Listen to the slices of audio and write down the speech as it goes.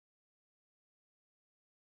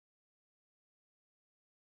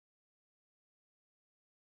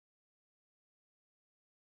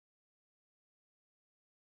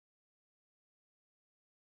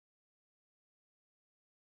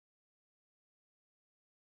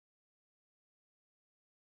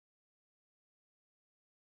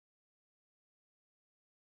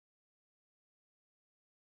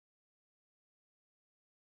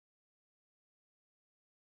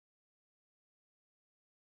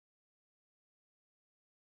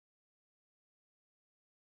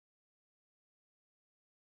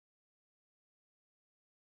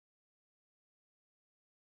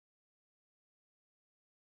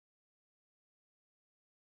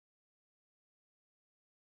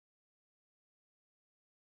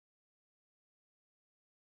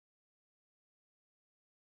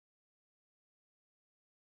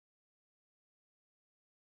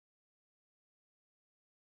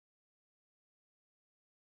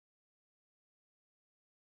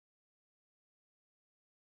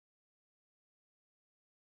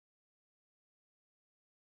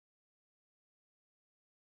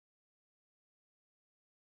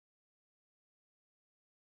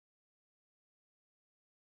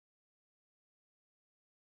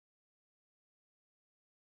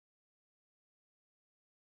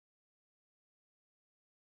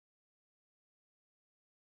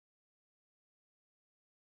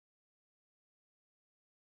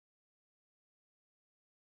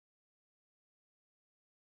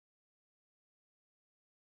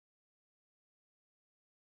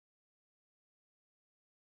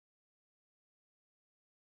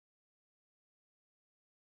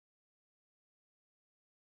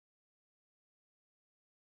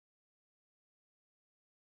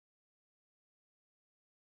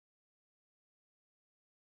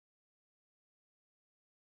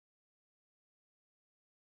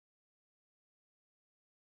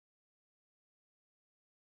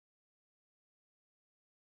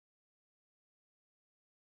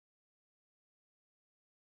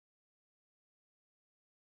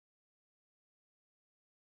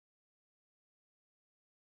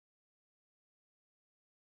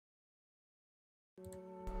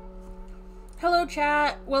Hello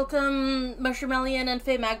chat, welcome Mushroomellion and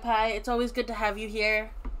Faye Magpie. It's always good to have you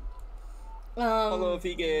here. Hello,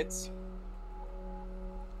 V-Gates.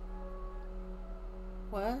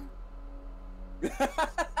 What?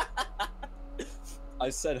 I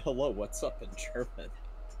said hello, what's up in German.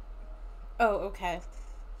 Oh, okay.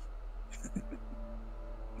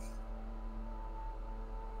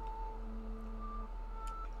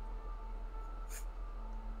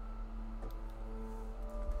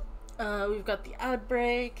 We've got the ad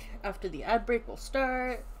break. After the ad break, we'll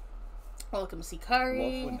start. Welcome, Sikari.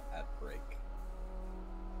 Love when ad break.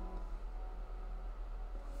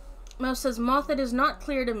 Mouse says, Moth, it is not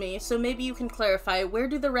clear to me, so maybe you can clarify. Where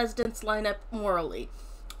do the residents line up morally?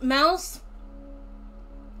 Mouse,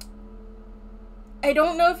 I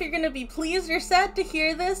don't know if you're gonna be pleased or sad to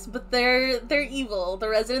hear this, but they're evil. The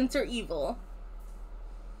residents are evil.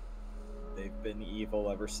 They've been evil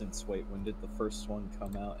ever since, wait, when did the first one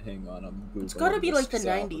come out? Hang on, I'm Googling. It's gotta be like the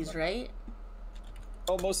 90s, right?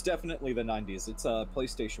 Oh, most definitely the 90s. It's a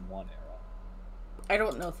PlayStation 1 era. I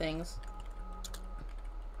don't know things.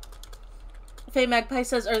 Faye Magpie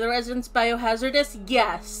says, are the residents biohazardous?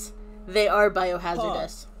 Yes, they are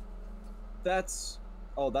biohazardous. Huh.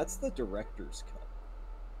 That's the director's cut.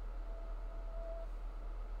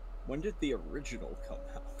 When did the original come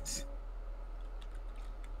out?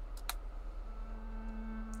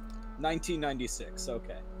 1996,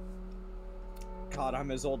 okay. God, I'm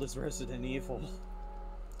as old as Resident Evil.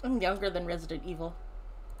 I'm younger than Resident Evil.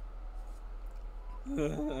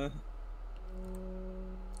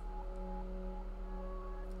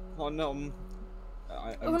 Oh no.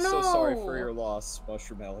 I'm no. so sorry for your loss,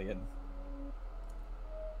 Mushroomellion.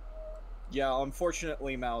 Yeah,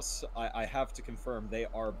 unfortunately, Mouse, I have to confirm they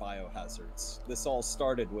are biohazards. This all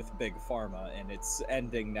started with Big Pharma, and it's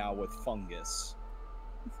ending now with fungus.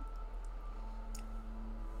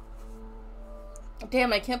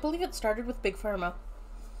 Damn, I can't believe it started with Big Pharma.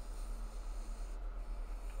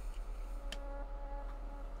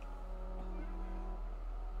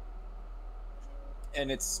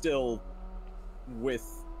 And it's still with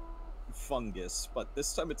fungus, but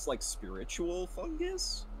this time it's like spiritual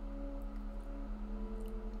fungus?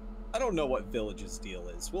 I don't know what Village's deal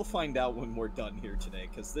is. We'll find out when we're done here today,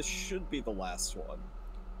 because this should be the last one.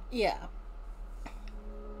 Yeah.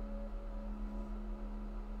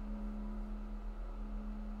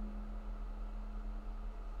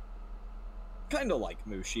 Kinda like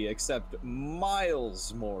Mushi, except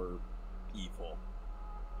miles more evil.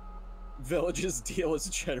 Village's deal is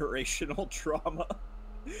generational trauma.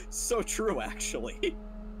 So true, actually.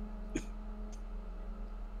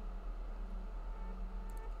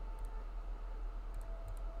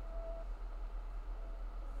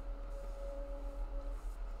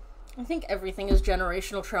 I think everything is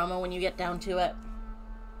generational trauma when you get down to it.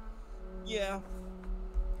 Yeah.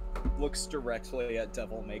 Looks directly at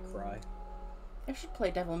Devil May Cry. I should play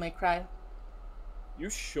Devil May Cry. You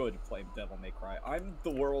should play Devil May Cry. I'm the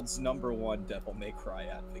world's #1 Devil May Cry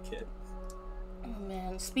advocate. Oh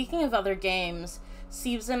man, speaking of other games,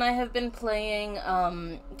 Sieves and I have been playing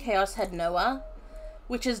Chaos Head Noah,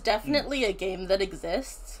 which is definitely a game that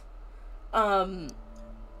exists. And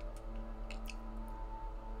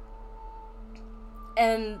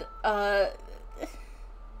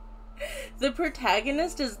the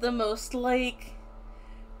protagonist is the most, like,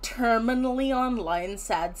 terminally online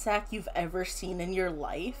sad sack you've ever seen in your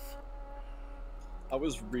life. I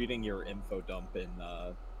was reading your info dump in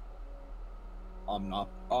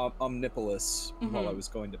Omnipolis while I was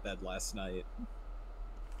going to bed last night.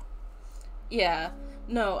 Yeah.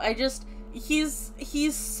 No,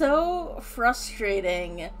 he's so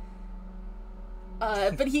frustrating.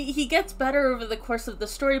 But he gets better over the course of the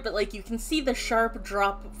story, but, like, you can see the sharp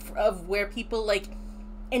drop of where people, like,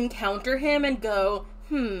 encounter him and go,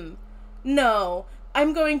 no,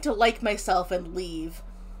 I'm going to like myself and leave.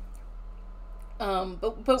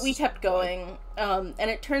 But we kept going, and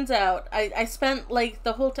it turns out, I spent, like,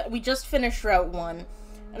 the whole time, we just finished Route 1,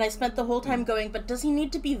 and I spent the whole time going, but does he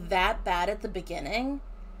need to be that bad at the beginning?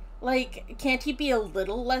 Like, can't he be a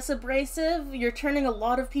little less abrasive? You're turning a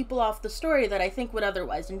lot of people off the story that I think would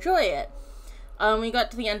otherwise enjoy it. We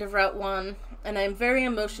got to the end of Route 1, and I'm very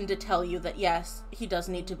emotioned to tell you that yes, he does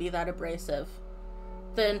need to be that abrasive.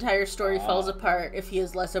 The entire story falls apart if he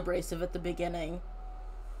is less abrasive at the beginning.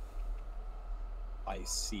 I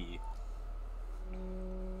see.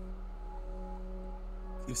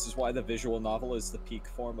 This is why the visual novel is the peak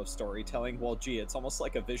form of storytelling. Well, gee, it's almost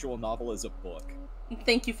like a visual novel is a book.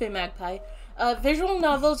 Thank you, Faye Magpie. Visual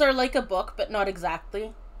novels are like a book, but not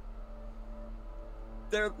exactly.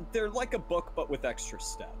 They're like a book, but with extra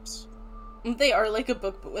steps. They are like a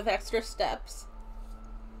book, but with extra steps.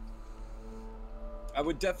 I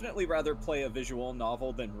would definitely rather play a visual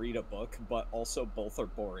novel than read a book, but also both are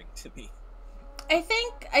boring to me. I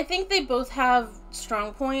think they both have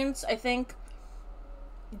strong points. I think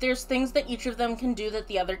there's things that each of them can do that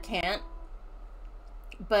the other can't.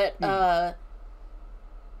 But I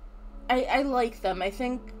like them. I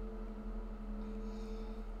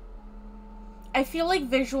feel like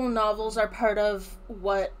visual novels are part of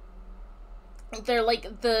what they're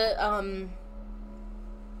like the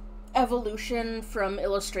evolution from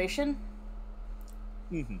illustration.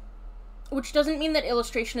 Mm-hmm. Which doesn't mean that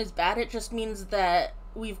illustration is bad, it just means that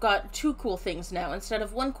we've got two cool things now instead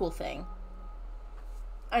of one cool thing.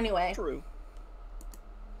 Anyway. True.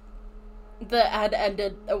 The ad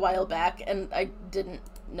ended a while back, and I didn't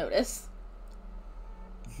notice.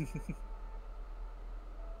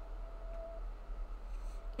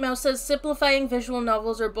 Mouse says, simplifying visual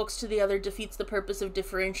novels or books to the other defeats the purpose of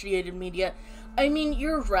differentiated media. I mean,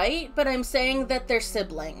 you're right, but I'm saying that they're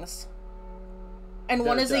siblings. And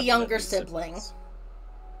one is a younger sibling.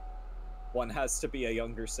 One has to be a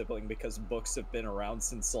younger sibling because books have been around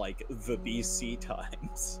since, like, the BC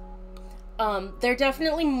times. They're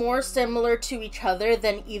definitely more similar to each other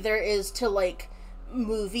than either is to, like,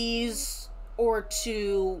 movies or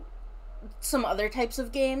to some other types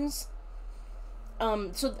of games.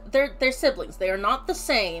 So they're siblings. They are not the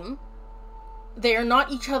same. They are not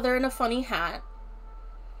each other in a funny hat.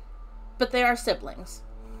 But they are siblings.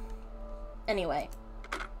 Anyway.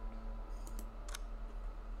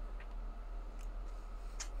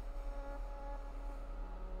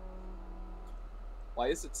 Why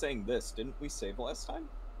is it saying this? Didn't we save last time?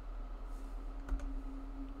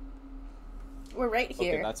 We're right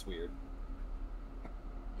here. Okay, that's weird.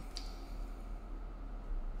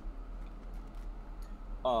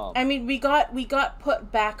 I mean, we got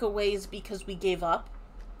put back a ways because we gave up.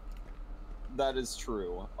 That is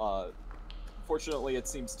true. Fortunately, it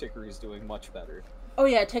seems Tickery's doing much better. Oh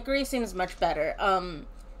yeah, Tickery seems much better.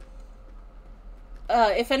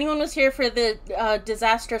 If anyone was here for the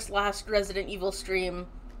disastrous last Resident Evil stream,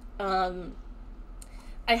 I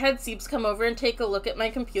had Seeps come over and take a look at my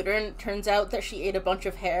computer, and it turns out that she ate a bunch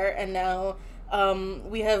of hair, and now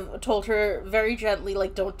we have told her very gently,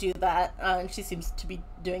 like, don't do that, and she seems to be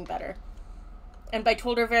doing better. And by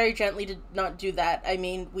told her very gently to not do that, I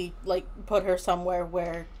mean we, like, put her somewhere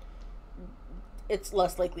where it's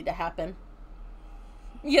less likely to happen.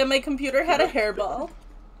 Yeah, my computer had a hairball.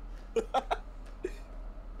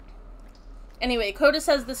 Anyway, Kota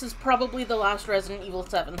says this is probably the last Resident Evil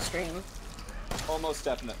 7 stream. Almost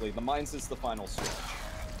definitely. The Mines is the final stretch.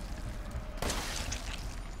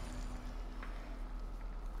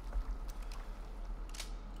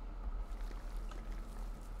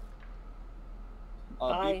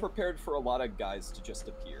 Be prepared for a lot of guys to just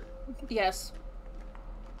appear. Yes.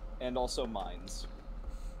 And also Mines.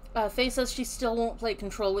 Faye says she still won't play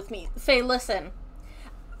Control with me. Faye, listen.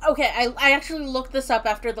 Okay, I actually looked this up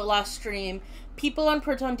after the last stream. People on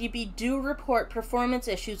ProtonDB do report performance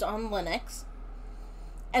issues on Linux,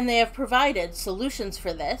 and they have provided solutions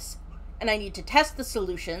for this, and I need to test the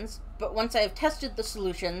solutions, but once I have tested the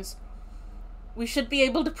solutions, we should be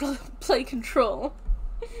able to play Control.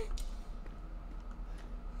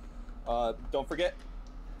 Don't forget,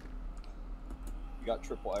 you got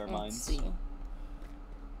tripwire mines. Let's see.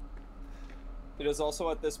 It is also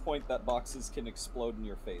at this point that boxes can explode in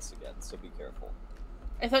your face again, so be careful.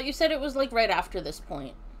 I thought you said it was, like, right after this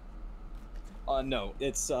point. No,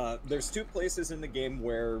 it's, there's two places in the game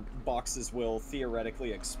where boxes will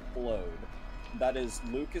theoretically explode. That is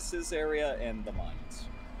Lucas's area and the mines.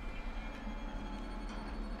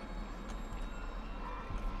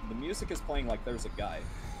 The music is playing like there's a guy.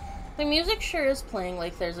 The music sure is playing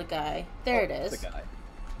like there's a guy. There it is. The guy.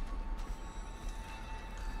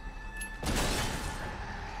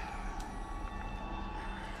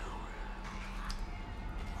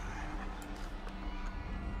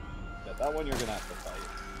 Yeah, that one you're gonna have to fight.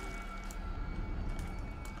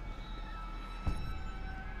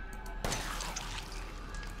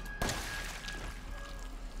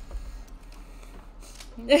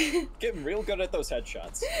 Getting real good at those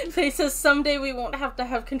headshots. Faye says someday we won't have to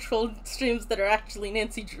have controlled streams that are actually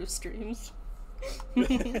Nancy Drew streams.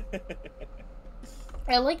 I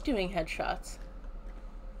like doing headshots.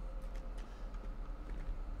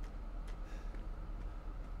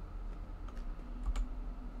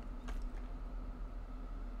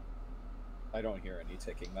 I don't hear any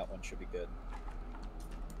ticking. That one should be good.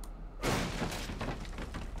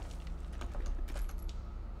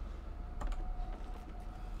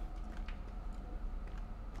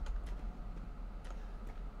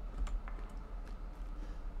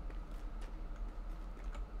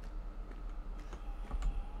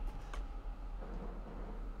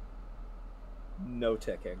 No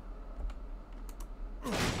ticking.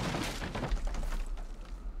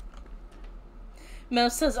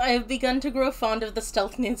 Mouse says, I have begun to grow fond of the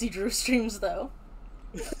Stealth Nancy Drew streams, though.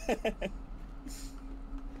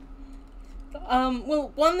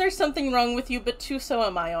 Well, one, there's something wrong with you, but two, so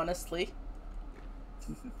am I, honestly.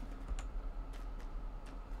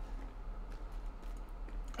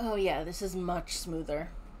 Oh yeah, this is much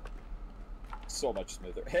smoother. So much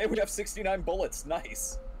smoother. Hey, we have 69 bullets.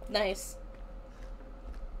 Nice. Nice.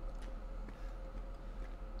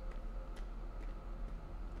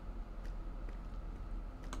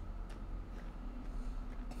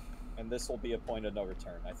 And this will be a point of no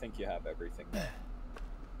return. I think you have everything there.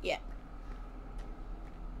 Yeah.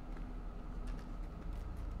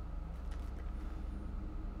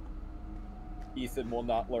 Ethan will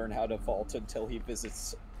not learn how to vault until he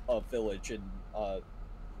visits a village in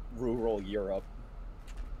rural Europe.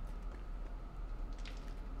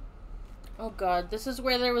 Oh god, this is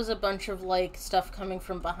where there was a bunch of, like, stuff coming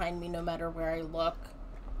from behind me no matter where I look.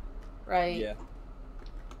 Right? Yeah.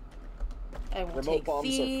 I will Remote take bombs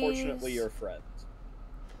these. are fortunately your friend.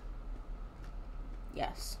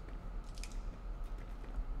 Yes.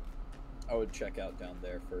 I would check out down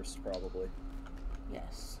there first, probably.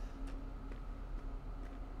 Yes.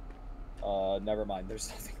 Never mind, there's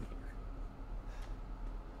nothing here.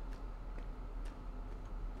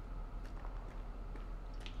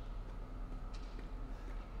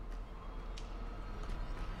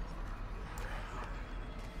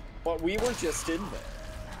 But we were just in there.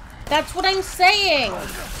 That's what I'm saying!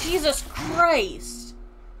 Jesus Christ!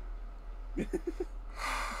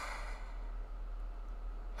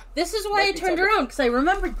 This is why I turned around, because I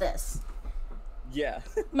remembered this. Yeah.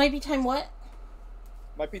 Might be time what?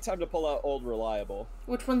 Might be time to pull out Old Reliable.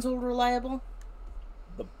 Which one's Old Reliable?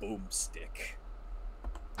 The boomstick.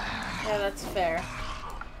 Yeah, that's fair.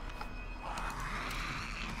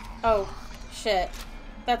 Oh, shit.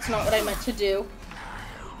 That's not what I meant to do.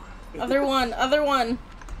 Other one, other one!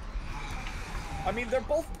 I mean, they're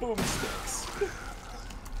both boomsticks.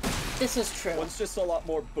 This is true. One's just a lot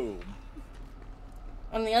more boom.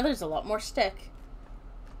 And the other's a lot more stick.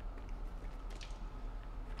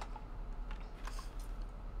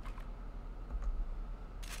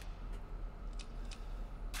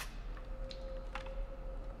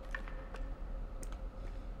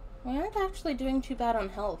 We aren't actually doing too bad on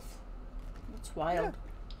health. That's wild. Yeah.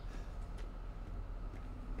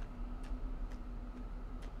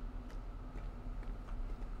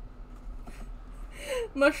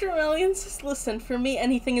 Mushroom Alien says, listen, for me,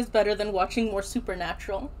 anything is better than watching more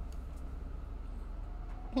Supernatural.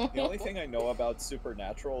 The only thing I know about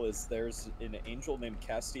Supernatural is there's an angel named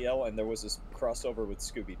Castiel, and there was this crossover with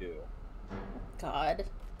Scooby-Doo. God.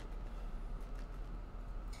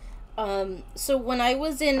 So when I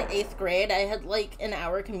was in 8th grade, I had, like, an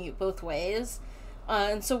hour commute both ways.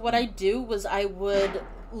 And so what I'd do was I would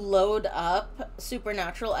load up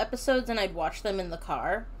Supernatural episodes, and I'd watch them in the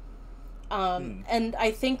car. And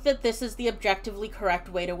I think that this is the objectively correct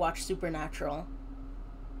way to watch Supernatural.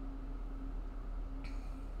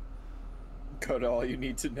 Kota, all you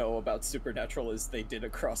need to know about Supernatural is they did a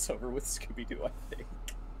crossover with Scooby-Doo, I think.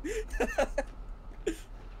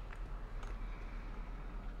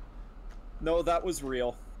 No, that was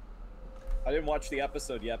real. I didn't watch the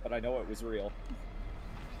episode yet, but I know it was real.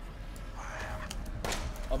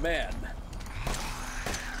 A man.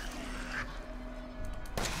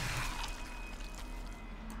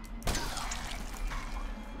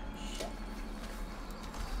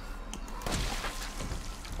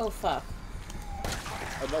 Oh, fuck.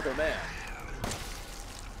 Another man.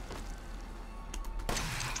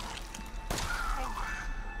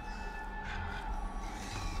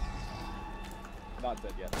 Not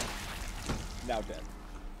dead yet. Now dead.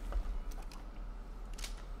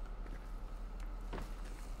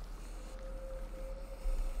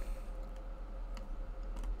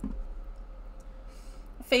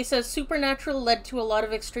 Faye says, Supernatural led to a lot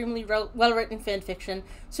of extremely well-written fanfiction,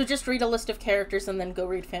 so just read a list of characters and then go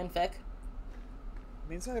read fanfic.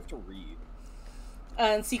 Means I have to read.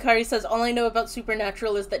 And Sikari says, all I know about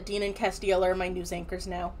Supernatural is that Dean and Castiel are my news anchors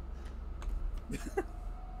now.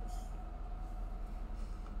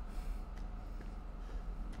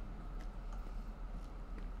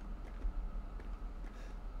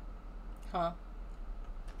 Huh.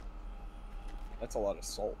 That's a lot of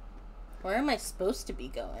salt. Where am I supposed to be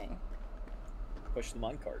going? Push the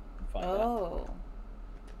minecart and find out. Oh.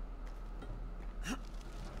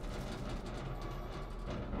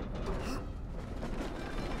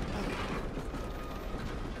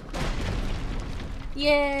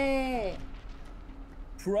 Yay!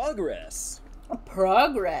 Progress!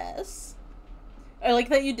 Progress! I like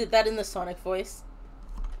that you did that in the Sonic voice.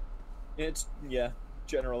 It's, yeah,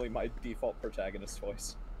 generally my default protagonist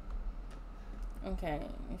voice. Okay,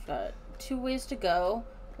 we've got 2 ways to go.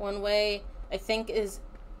 One way, I think, is...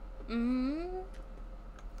 One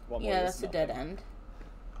way yeah, is that's a dead nothing. end.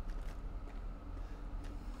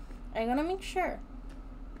 I gotta make sure.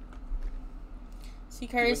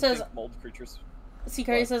 Sikari says... think mold creatures...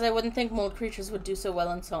 Sikari says, I wouldn't think mold creatures would do so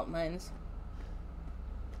well in salt mines.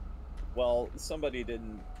 Well, somebody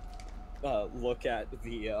didn't look at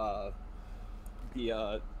the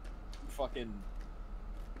fucking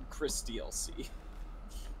Chris DLC.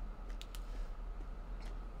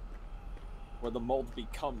 Where the mold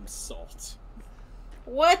becomes salt.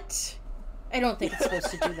 What? I don't think it's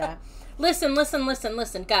supposed to do that. Listen,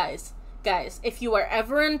 guys. Guys, if you are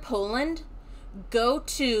ever in Poland, go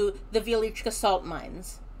to the Wieliczka salt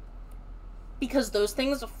mines. Because those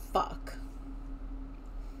things fuck.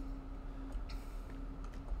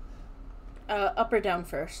 Up or down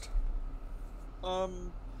first? I'd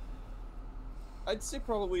say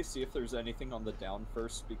probably see if there's anything on the down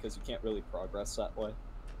first, because you can't really progress that way.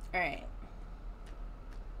 Alright.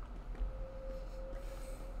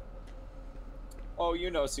 Oh,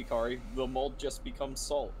 you know, Sikari, the mold just becomes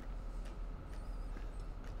salt.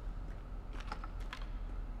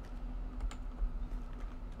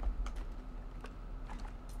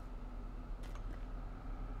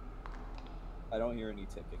 I don't hear any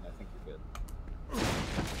ticking. I think you're good.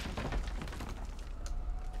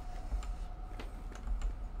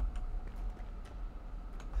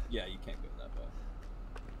 Yeah, you can't go that way.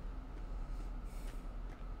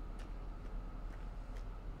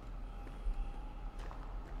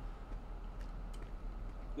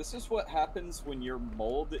 This is what happens when your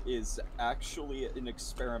mold is actually an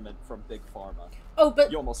experiment from Big Pharma. Oh,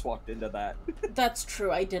 but... You almost walked into that. That's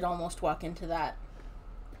true. I did almost walk into that.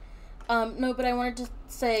 No, but I wanted to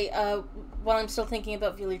say, while I'm still thinking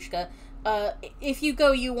about Wieliczka, if you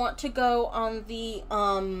go, you want to go on the,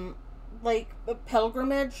 like,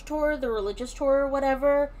 pilgrimage tour, the religious tour or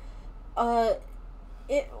whatever,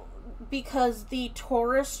 because the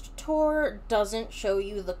tourist tour doesn't show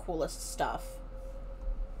you the coolest stuff.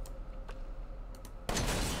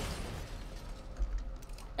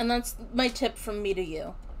 And that's my tip from me to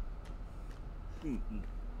you. Mm-hmm.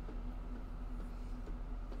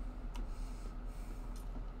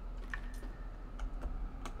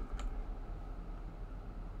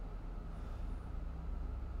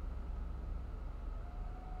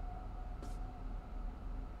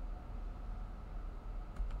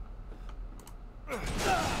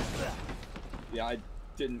 Yeah, I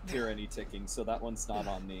didn't hear any ticking, so that one's not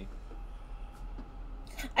on me.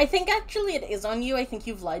 I think actually it is on you. I think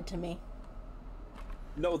you've lied to me.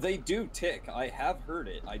 No, they do tick. I have heard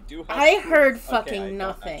it. I do have I proof. heard Okay, fucking I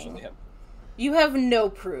nothing. have... You have no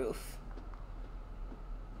proof.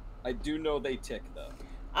 I do know they tick, though.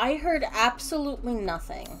 I heard absolutely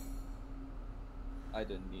nothing. I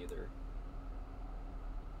didn't either.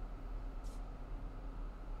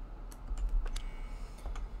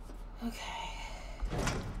 Okay.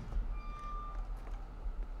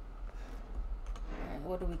 Alright,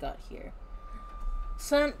 what do we got here?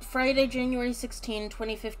 Sent Friday, January 16,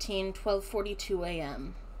 2015, 12:42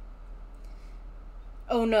 a.m.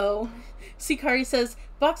 Oh no. Sikari says,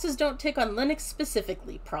 boxes don't tick on Linux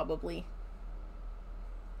specifically, probably.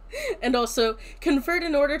 And also, convert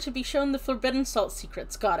in order to be shown the forbidden salt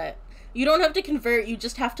secrets. Got it. You don't have to convert, you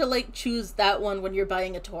just have to, like, choose that one when you're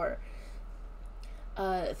buying a tour.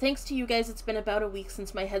 Thanks to you guys, it's been about a week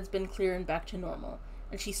since my head's been clear and back to normal.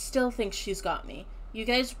 And she still thinks she's got me. You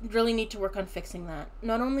guys really need to work on fixing that.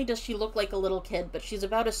 Not only does she look like a little kid, but she's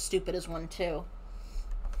about as stupid as one, too.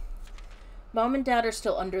 Mom and Dad are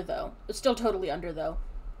still totally under, though.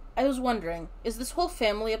 I was wondering, is this whole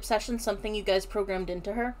family obsession something you guys programmed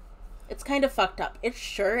into her? It's kind of fucked up. It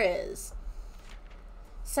sure is.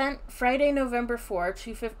 Sent Friday, November 4,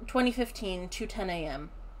 2015, 2:10 a.m.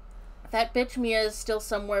 That bitch Mia is still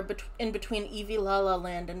somewhere in between Evie La La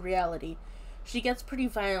Land and reality. She gets pretty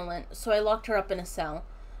violent, so I locked her up in a cell.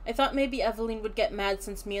 I thought maybe Evelyn would get mad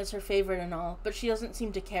since Mia's her favorite and all, but she doesn't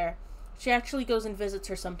seem to care. She actually goes and visits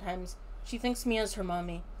her sometimes. She thinks Mia's her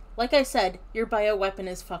mommy. Like I said, your bioweapon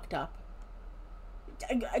is fucked up.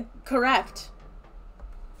 Correct.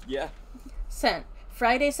 Yeah. Sent.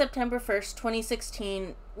 Friday, September 1st,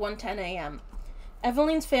 2016, 1:10 a.m.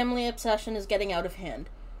 Evelyn's family obsession is getting out of hand.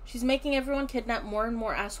 She's making everyone kidnap more and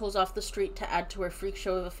more assholes off the street to add to her freak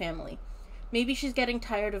show of a family. Maybe she's getting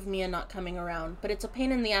tired of Mia not coming around, but it's a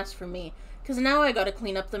pain in the ass for me, because now I gotta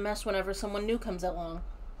clean up the mess whenever someone new comes along.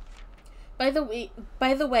 By the way,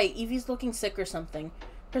 Evie's looking sick or something.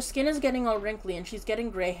 Her skin is getting all wrinkly and she's getting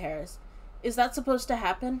gray hairs. Is that supposed to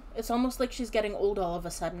happen? It's almost like she's getting old all of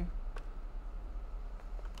a sudden.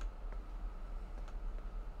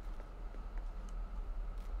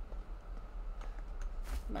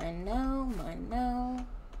 Mine now, mine now.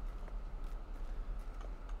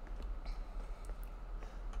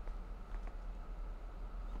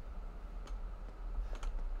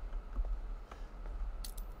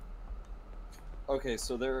 Okay,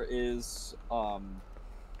 so there is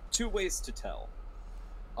two ways to tell.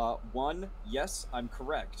 One, yes, I'm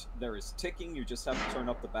correct. There is ticking, you just have to turn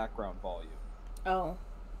up the background volume. Oh.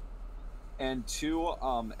 And two,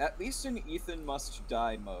 at least in Ethan Must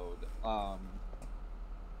Die mode,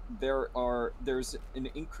 there's an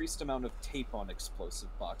increased amount of tape on explosive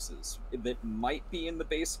boxes that might be in the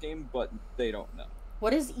base game, but they don't know.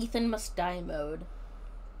 What is Ethan Must Die mode?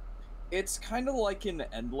 It's kind of like in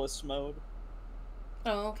endless mode.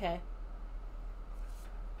 Oh, okay.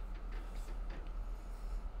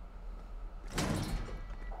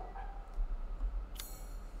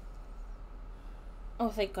 Oh,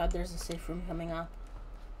 thank God there's a safe room coming up.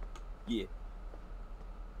 Yeah.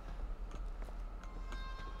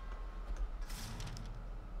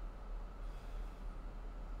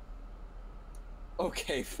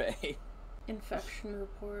 Okay, Faye. Infection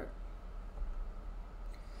report.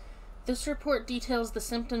 This report details the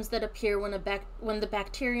symptoms that appear when the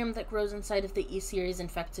bacterium that grows inside of the E-Series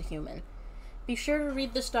infects a human. Be sure to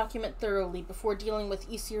read this document thoroughly before dealing with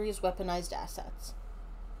E-Series weaponized assets.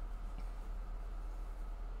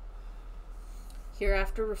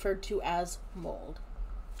 Hereafter referred to as mold.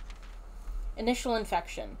 Initial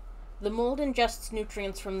infection. The mold ingests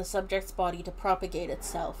nutrients from the subject's body to propagate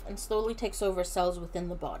itself and slowly takes over cells within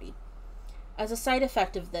the body. As a side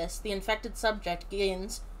effect of this, the infected subject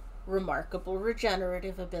gains remarkable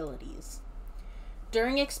regenerative abilities.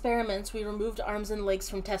 During experiments, we removed arms and legs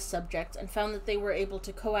from test subjects and found that they were able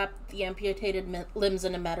to co-opt the amputated limbs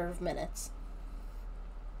in a matter of minutes.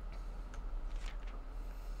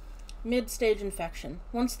 Mid-stage infection.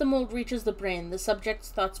 Once the mold reaches the brain, the subject's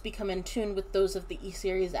thoughts become in tune with those of the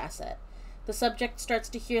E-Series asset. The subject starts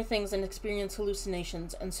to hear things and experience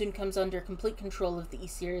hallucinations, and soon comes under complete control of the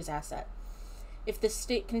E-Series asset. If this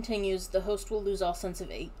state continues, the host will lose all sense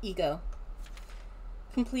of ego.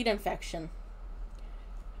 Complete infection.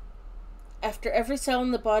 After every cell in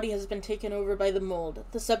the body has been taken over by the mold,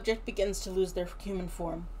 the subject begins to lose their human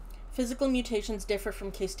form. Physical mutations differ from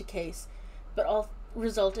case to case, but all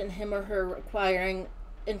result in him or her acquiring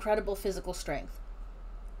incredible physical strength.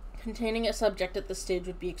 Containing a subject at this stage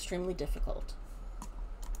would be extremely difficult.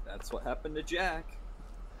 That's what happened to Jack.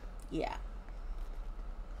 Yeah.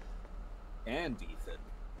 And Ethan.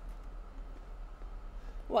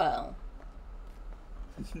 Well.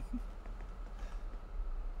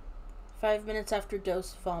 5 minutes after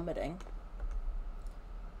dose, vomiting.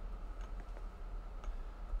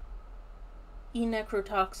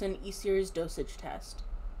 E-necrotoxin E-Series dosage test.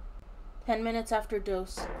 10 minutes after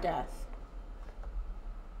dose, death.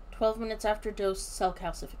 12 minutes after dose, cell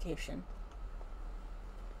calcification.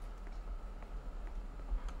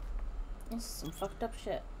 This is some fucked up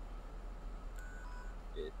shit.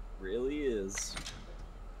 It really is.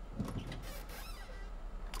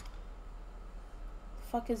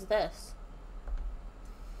 Fuck is this?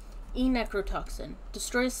 E-necrotoxin.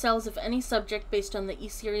 Destroys cells of any subject based on the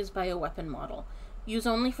E-Series bioweapon model. Use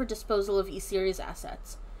only for disposal of E-Series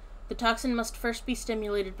assets. The toxin must first be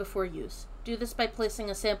stimulated before use. Do this by placing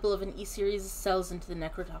a sample of an E-Series cells into the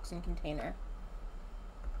necrotoxin container.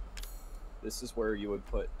 This is where you would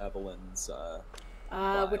put Evelyn's,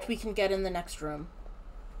 which we can get in the next room.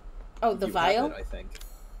 Oh, the you vial? have it, I think.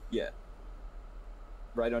 Yeah.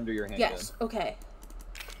 Right under your handgun. Yes, okay.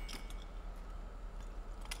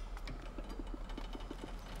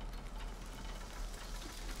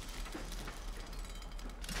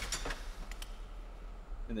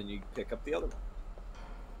 And then you pick up the other one.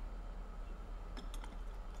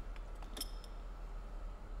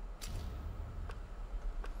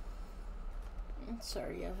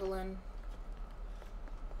 Sorry, Evelyn.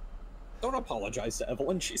 Don't apologize to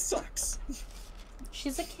Evelyn, she sucks.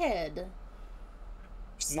 She's a kid.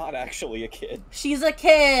 She's not actually a kid. She's a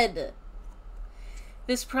kid!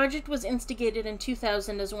 This project was instigated in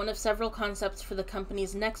 2000 as one of several concepts for the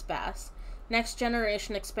company's NextBAS, Next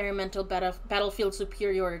Generation Experimental Battlefield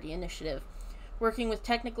Superiority Initiative, working with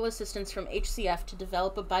technical assistance from HCF to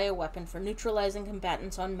develop a bioweapon for neutralizing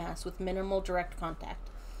combatants en masse with minimal direct contact.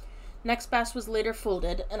 NextBAS was later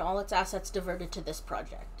folded, and all its assets diverted to this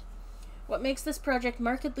project. What makes this project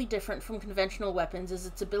markedly different from conventional weapons is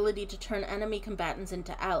its ability to turn enemy combatants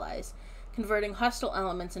into allies, converting hostile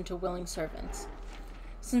elements into willing servants.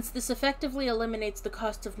 Since this effectively eliminates the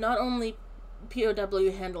cost of not only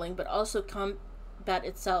POW handling, but also combat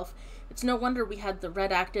itself, it's no wonder we had the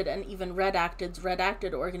Redacted and even Redacted's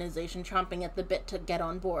Redacted organization chomping at the bit to get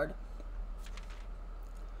on board.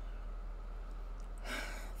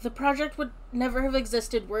 The project would never have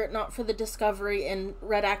existed were it not for the discovery in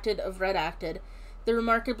Redacted of Redacted, the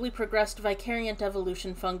remarkably progressed vicariant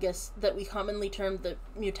evolution fungus that we commonly term the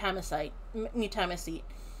mutamycete.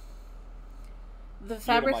 The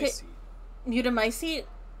Mutamycete?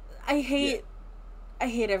 I hate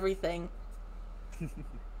everything.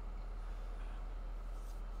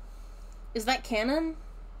 Is that canon?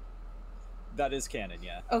 That is canon,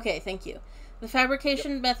 yeah. Okay, thank you. The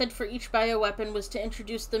fabrication method for each bioweapon was to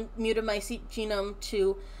introduce the Mutamycete genome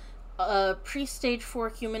to a pre-stage 4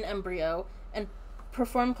 human embryo and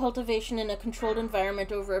perform cultivation in a controlled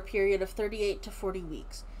environment over a period of 38 to 40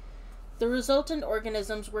 weeks. The resultant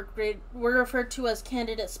organisms were referred to as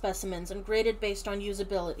candidate specimens and graded based on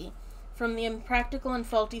usability, from the impractical and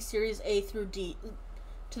faulty Series A through D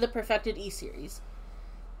to the perfected E Series.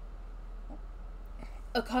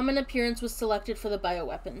 A common appearance was selected for the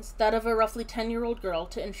bioweapons, that of a roughly 10-year-old girl,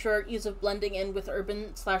 to ensure ease of blending in with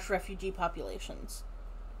urban/refugee populations.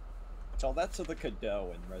 Tell that to the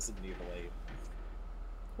Cadeau in Resident Evil 8.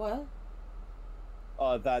 What?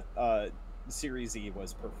 That Series E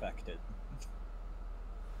was perfected.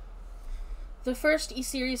 The first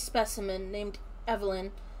E-Series specimen, named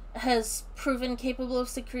Evelyn, has proven capable of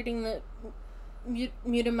secreting the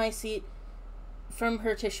mutamycete from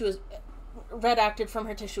her tissue, redacted from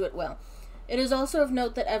her tissue at will. It is also of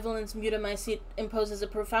note that Evelyn's mutamycete imposes a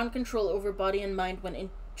profound control over body and mind when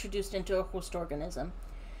introduced into a host organism.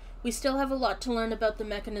 We still have a lot to learn about the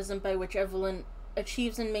mechanism by which Evelyn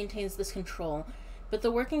achieves and maintains this control, but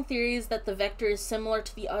the working theory is that the vector is similar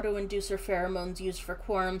to the auto-inducer pheromones used for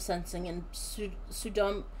quorum sensing in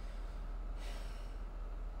Pseudomonas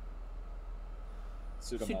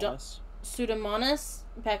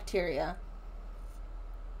bacteria.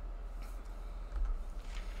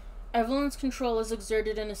 Evelyn's control is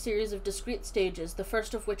exerted in a series of discrete stages, the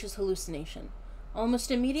first of which is hallucination.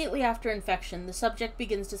 Almost immediately after infection, the subject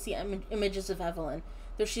begins to see images of Evelyn,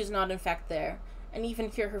 though she is not in fact there, and even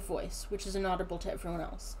hear her voice, which is inaudible to everyone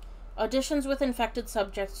else. Auditions with infected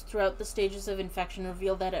subjects throughout the stages of infection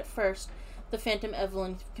reveal that at first, the phantom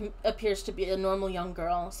Evelyn appears to be a normal young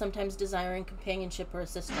girl, sometimes desiring companionship or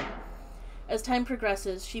assistance. As time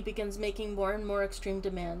progresses, she begins making more and more extreme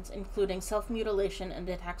demands, including self-mutilation and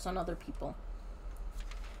attacks on other people.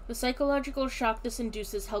 The psychological shock this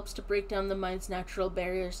induces helps to break down the mind's natural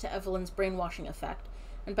barriers to Evelyn's brainwashing effect,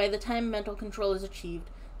 and by the time mental control is achieved,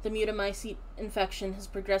 the mutamycete infection has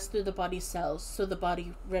progressed through the body's cells, so the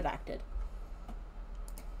body redacted.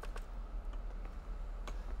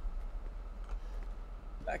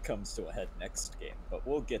 That comes to a head next game, but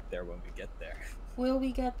we'll get there when we get there. Will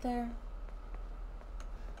we get there?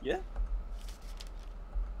 Yeah.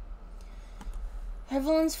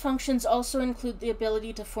 Evelyn's functions also include the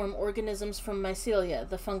ability to form organisms from mycelia,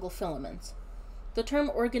 the fungal filaments. The term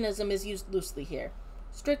organism is used loosely here.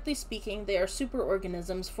 Strictly speaking, they are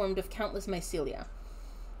superorganisms formed of countless mycelia.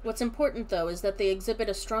 What's important, though, is that they exhibit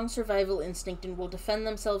a strong survival instinct and will defend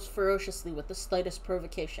themselves ferociously with the slightest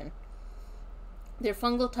provocation. Their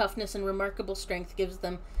fungal toughness and remarkable strength give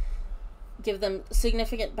them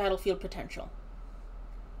significant battlefield potential.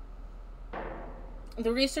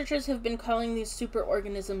 The researchers have been calling these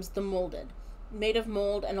superorganisms the molded, made of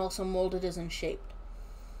mold and also molded as in shaped.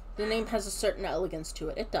 The name has a certain elegance to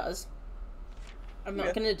it. It does. I'm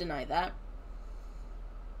not going to deny that.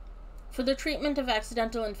 For the treatment of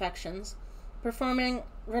accidental infections, performing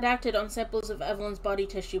redacted on samples of Evelyn's body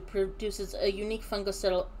tissue produces a unique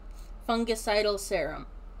fungicidal serum.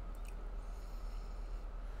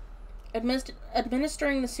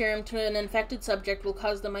 Administering the serum to an infected subject will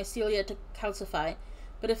cause the mycelia to calcify,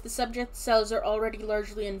 but if the subject's cells are already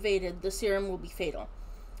largely invaded, the serum will be fatal.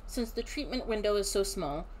 Since the treatment window is so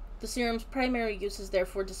small, the serum's primary use is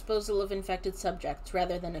therefore disposal of infected subjects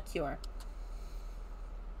rather than a cure.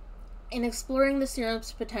 In exploring the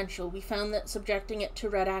serum's potential, we found that subjecting it to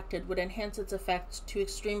redacted would enhance its effects to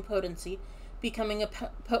extreme potency, becoming a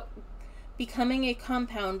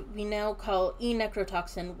compound we now call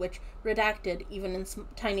E-necrotoxin, which redacted even in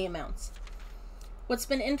tiny amounts. What's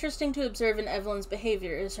been interesting to observe in Evelyn's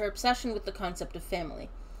behavior is her obsession with the concept of family.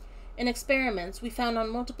 In experiments, we found on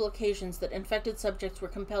multiple occasions that infected subjects were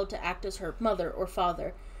compelled to act as her mother or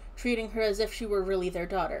father, treating her as if she were really their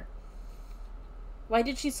daughter. Why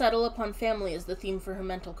did she settle upon family as the theme for her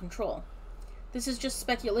mental control? This is just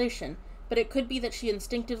speculation, but it could be that she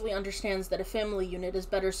instinctively understands that a family unit is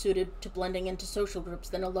better suited to blending into social groups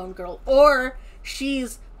than a lone girl. Or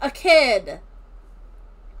she's a kid!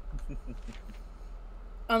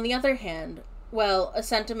 On the other hand, well, a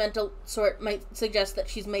sentimental sort might suggest that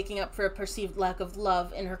she's making up for a perceived lack of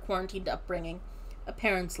love in her quarantined upbringing. A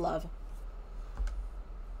parent's love.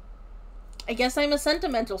 I guess I'm a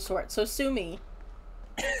sentimental sort, so sue me.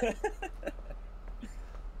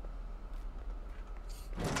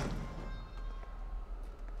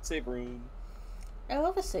 Save room. I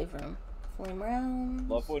love a save room. Flame rounds.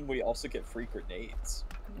 Love when we also get free grenades.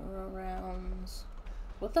 Neuro rounds.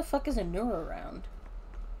 What the fuck is a neuro round?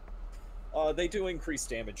 They do increase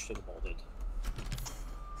damage to the molded.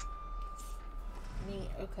 Me,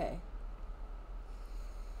 okay.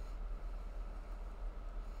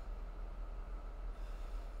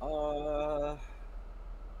 What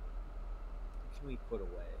can we put away?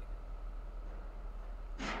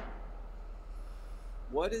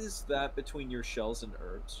 What is that between your shells and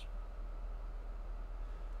herbs?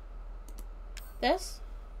 This?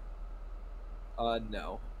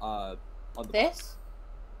 No. On the This?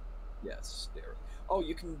 Yes, steroid. Oh,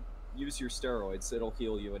 you can use your steroids. It'll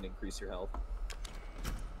heal you and increase your health.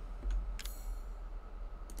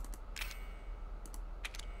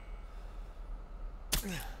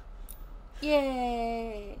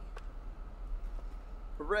 Yay!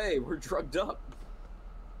 Hooray, we're drugged up.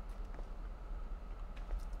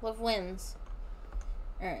 Love wins.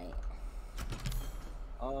 Alright.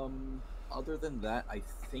 Other than that, I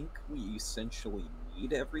think we essentially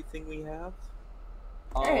need everything we have.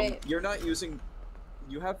 Alright. You're not using...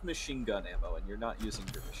 You have machine gun ammo, and you're not using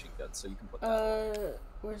your machine gun, so you can put that away.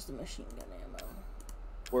 Where's the machine gun ammo?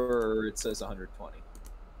 Where it says 120.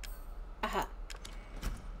 Aha.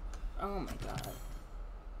 Oh my god.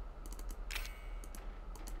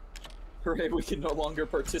 Hooray, we can no longer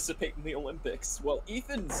participate in the Olympics. Well,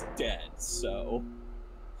 Ethan's dead, so...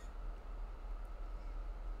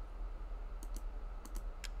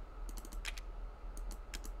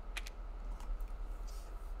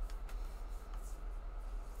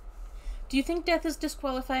 Do you think death is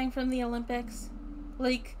disqualifying from the Olympics?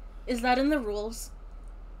 Like, is that in the rules?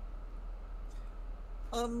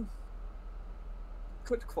 Good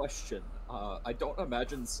question. I don't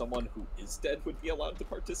imagine someone who is dead would be allowed to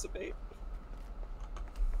participate.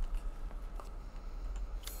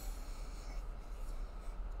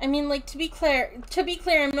 I mean, like, to be clear,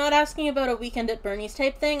 I'm not asking about a Weekend at Bernie's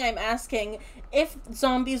type thing. I'm asking, if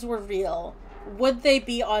zombies were real, would they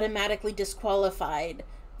be automatically disqualified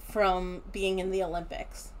from being in the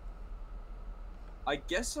Olympics? I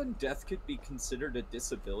guess undeath could be considered a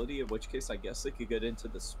disability, in which case I guess they could get into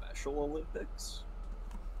the Special Olympics.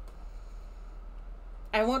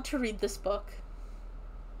 I want to read this book.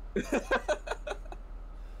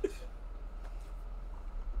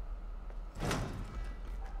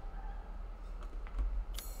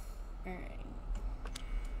 Alright.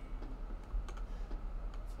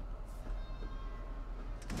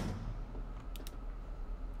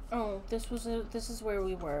 Oh, this is where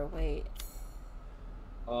we were. Wait.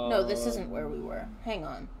 No, this isn't where we were. Hang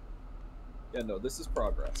on. Yeah, no, this is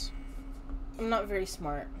progress. I'm not very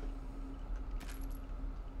smart.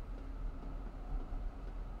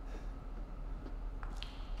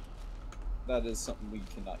 That is something we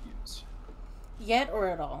cannot use. Yet or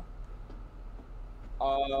at all?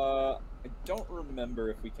 I don't remember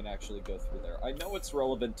if we can actually go through there. I know it's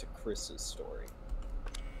relevant to Chris's story.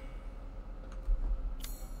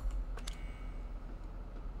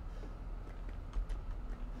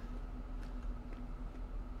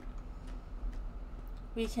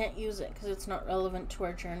 We can't use it because it's not relevant to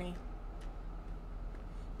our journey.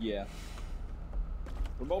 Yeah.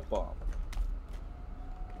 Remote bomb.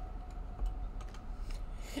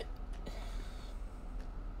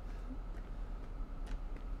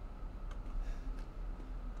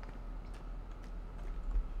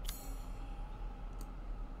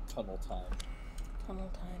 Tunnel time.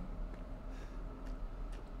 Tunnel time.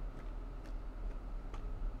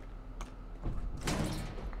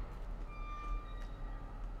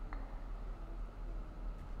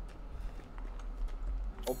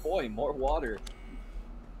 Oh boy, more water.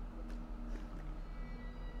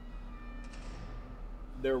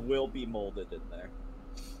 There will be molded in there.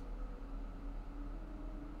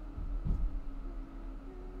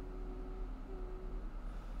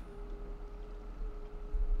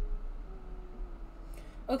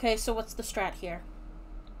 Okay, so what's the strat here?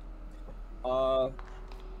 The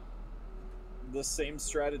same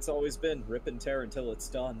strat it's always been. Rip and tear until it's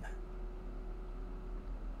done.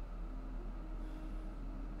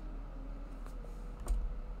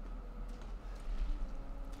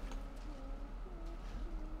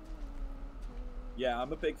 Yeah,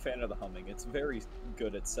 I'm a big fan of the humming. It's very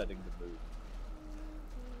good at setting the mood.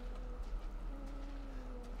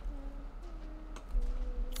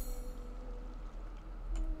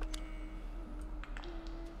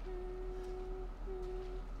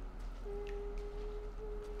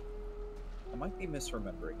 I might be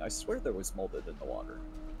misremembering. I swear there was molded in the water.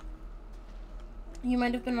 You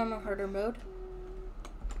might have been on a harder mode.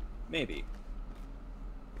 Maybe.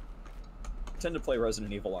 I tend to play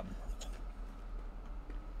Resident Evil on.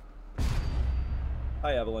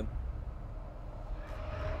 Hi, Evelyn.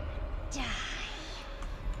 Die.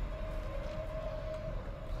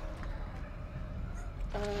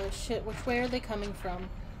 Shit, which way are they coming from?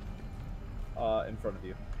 In front of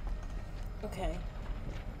you. Okay.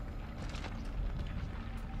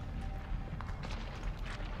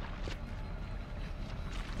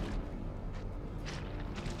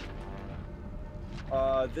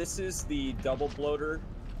 This is the double bloater.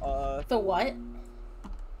 The what?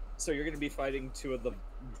 So you're gonna be fighting two of the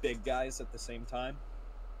big guys at the same time.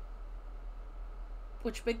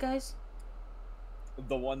 Which big guys?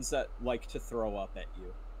 The ones that like to throw up at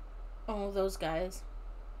you. Oh, those guys.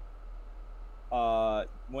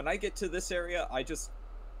 When I get to this area, I just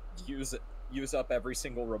use up every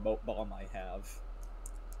single remote bomb I have.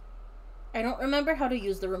 I don't remember how to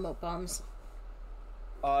use the remote bombs.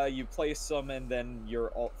 You place them and then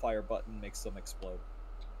your alt fire button makes them explode.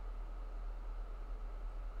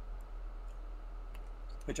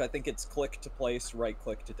 Which I think it's click to place, right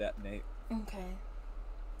click to detonate. Okay.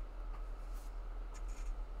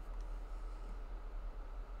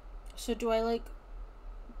 So do I like...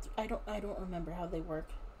 I don't remember how they work.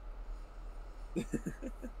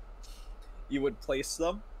 You would place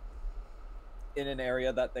them in an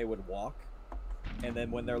area that they would walk, and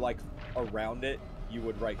then when they're like around it, you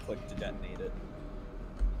would right click to detonate it.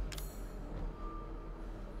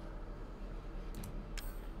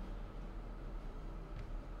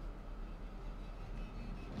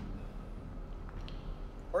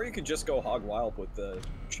 Or you could just go hog wild with the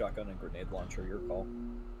shotgun and grenade launcher, your call.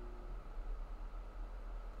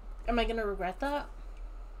 Am I gonna regret that?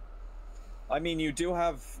 I mean, you do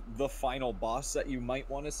have the final boss that you might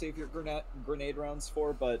want to save your grenade rounds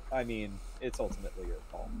for, but, I mean, it's ultimately your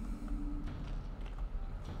call.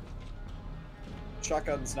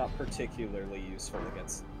 Shotgun's not particularly useful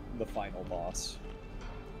against the final boss.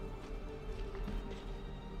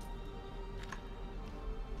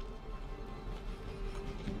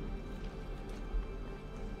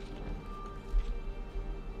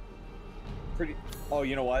 Oh,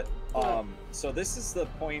 you know what? So this is the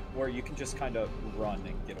point where you can just kind of run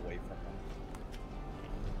and get away from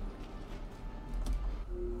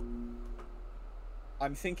them.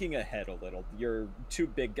 I'm thinking ahead a little. Your two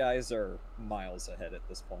big guys are miles ahead at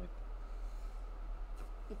this point.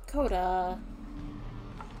 Kota.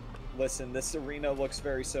 Listen, this arena looks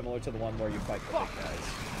very similar to the one where you fight the big guys.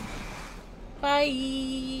 Bye.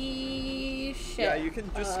 Shit. Yeah, you can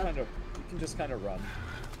just kind of run.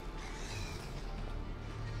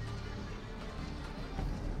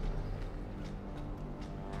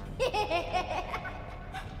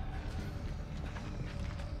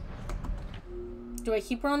 Do I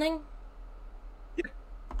keep running? Yeah.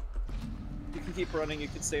 You can keep running, you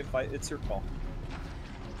can stay and fight, it's your call.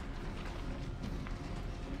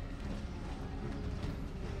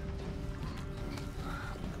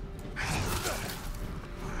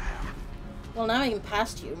 Well, now I'm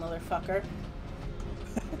past you, motherfucker.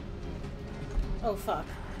 Oh, fuck.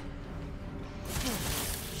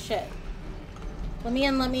 Shit. Let me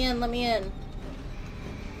in, let me in, let me in.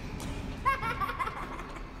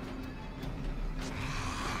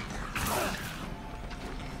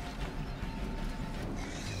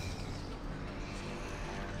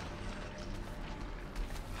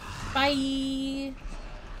 Bye!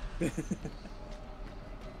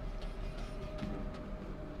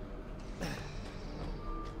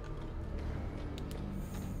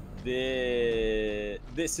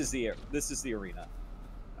 This is the arena.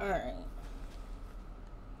 All right.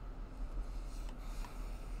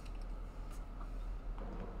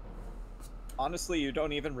 Honestly, you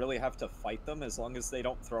don't even really have to fight them. As long as they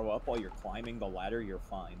don't throw up while you're climbing the ladder, you're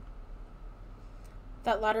fine.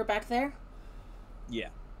 That ladder back there? Yeah.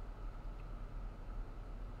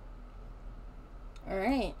 All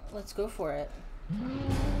right, let's go for it.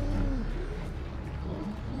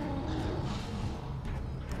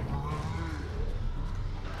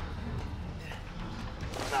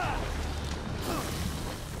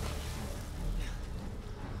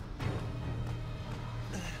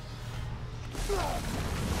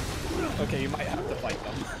 Okay, you might have to fight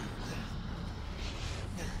them.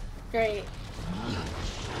 Great.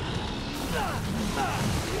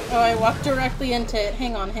 Oh, I walked directly into it.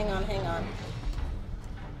 Hang on, hang on, hang on.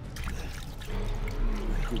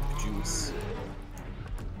 Good juice.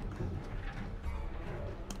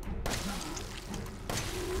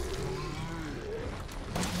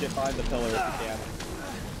 Get behind the pillar if you can.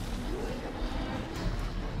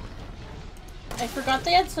 I forgot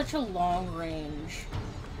they had such a long range.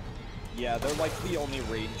 Yeah, they're like the only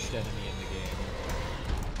ranged enemy in the game.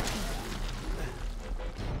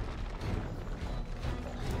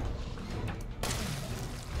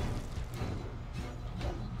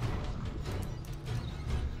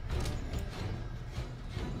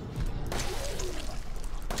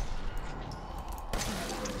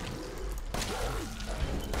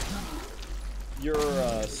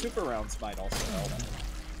 Your super rounds might also help.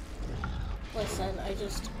 Listen, I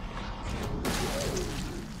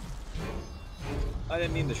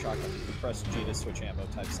didn't mean the shotgun. You can press G to switch ammo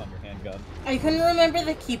types on your handgun. I couldn't remember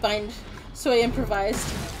the keybind, so I improvised.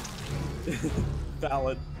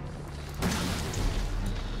 Valid.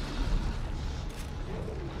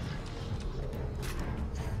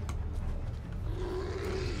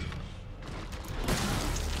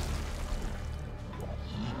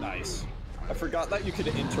 Nice. I forgot that you could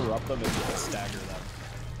interrupt them and you could stagger them.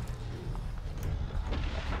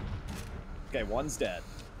 Okay, one's dead.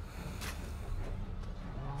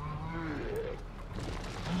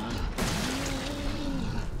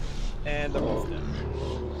 And they're both dead.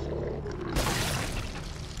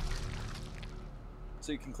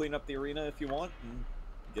 So you can clean up the arena if you want and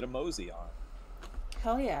get a mosey on.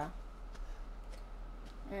 Hell yeah.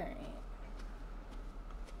 Alright.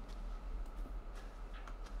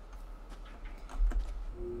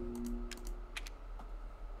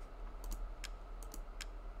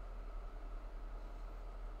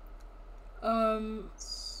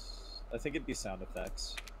 I think it'd be sound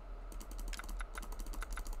effects.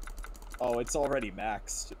 Oh, it's already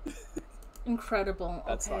maxed. Incredible.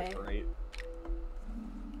 That's okay. not great.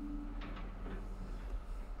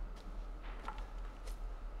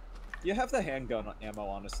 You have the handgun ammo,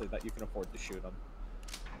 honestly, that you can afford to shoot them.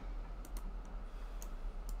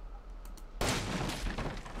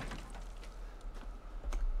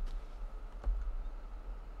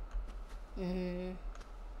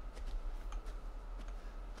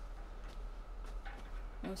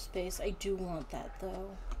 No space. I do want that,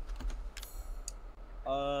 though.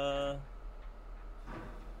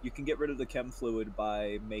 You can get rid of the chem fluid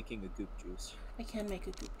by making a goop juice. I can make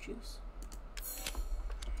a goop juice.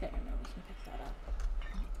 There, now we can pick that up.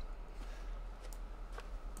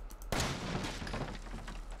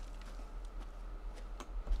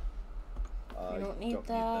 You don't need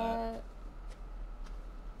that.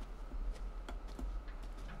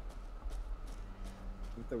 I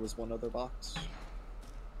think there was one other box.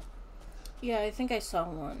 Yeah, I think I saw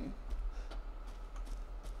one.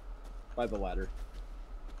 By the ladder.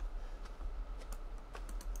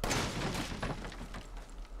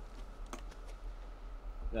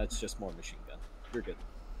 That's just more machine gun. You're good.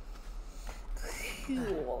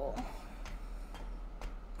 Cool.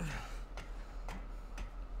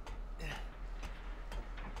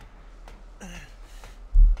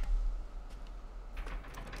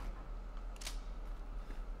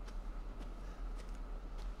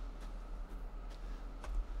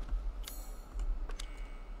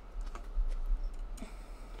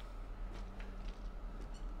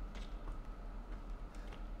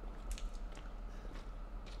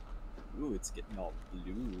 Ooh, it's getting all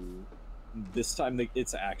blue. This time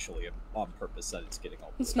it's actually on purpose that it's getting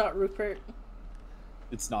all blue. It's not Rupert.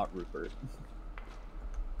 It's not Rupert.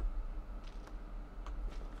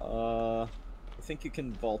 I think you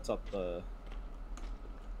can vault up the...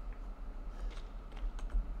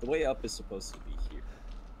 The way up is supposed to be here.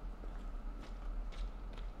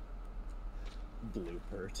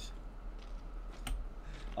 Bloopert.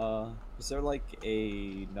 Is there like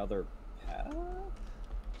another path?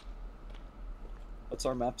 What's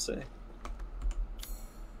our map say?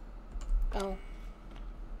 Oh.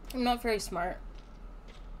 I'm not very smart.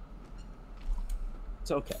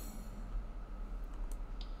 It's okay.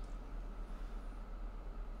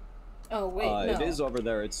 Oh, wait, no. It is over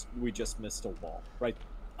there. We just missed a wall. Right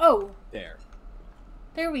Oh! there.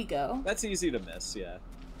 There we go. That's easy to miss, yeah.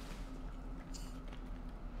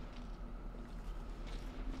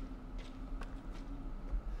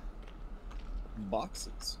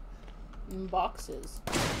 Boxes. Boxes.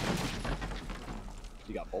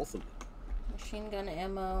 You got both of them. Machine gun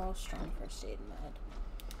ammo, strong first aid med.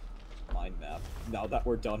 Mine map. Now that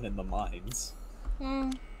we're done in the mines.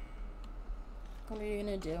 What are you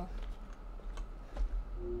gonna do?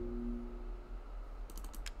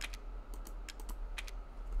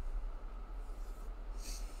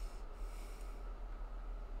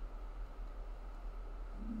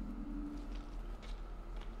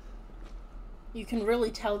 You can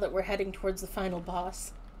really tell that we're heading towards the final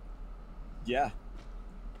boss. Yeah.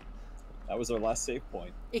 That was our last save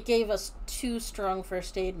point. It gave us 2 strong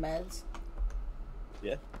first aid meds.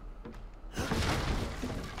 Yeah.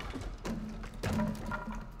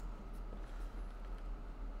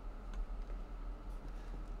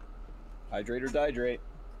 Hydrate or dihydrate.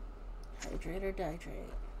 Hydrate or dihydrate.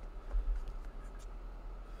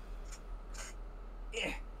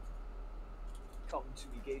 Yeah. Come to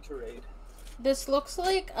me, Gatorade. This looks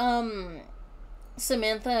like,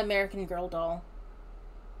 Samantha American Girl doll.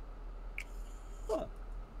 Huh.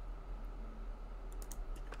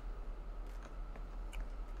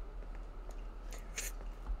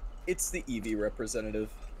 It's the Eevee representative.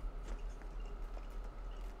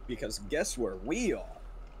 Because guess where we are?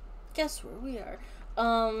 Guess where we are?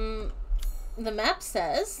 The map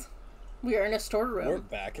says we are in a storeroom. We're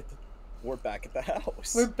back at the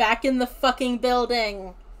house. We're back in the fucking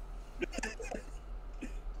building.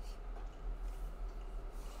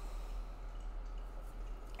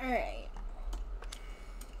 Alright.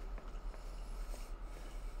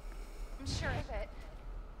 I'm sure of it.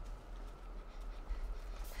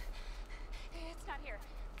 It's not here.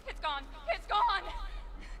 It's gone. It's gone!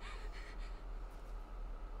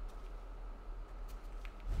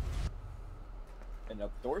 And now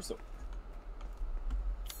the door's open.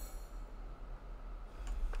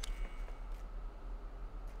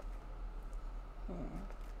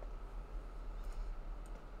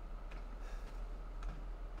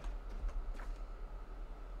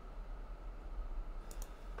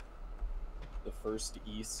 The first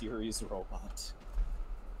E-series robot.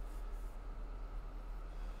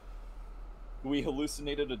 We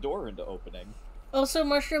hallucinated a door into opening. Also,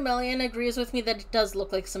 Mushroom Alien agrees with me that it does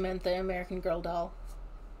look like Samantha American Girl doll.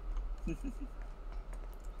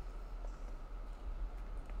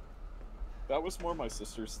 That was more my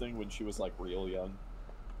sister's thing when she was like real young.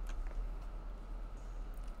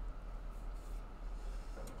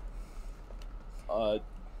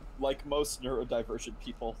 Like most neurodivergent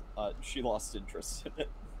people, she lost interest in it.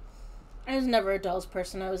 I was never a dolls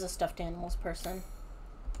person, I was a stuffed animals person.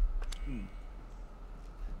 Hmm.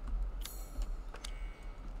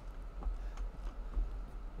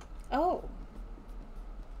 Oh.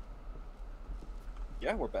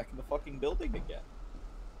 Yeah, we're back in the fucking building again.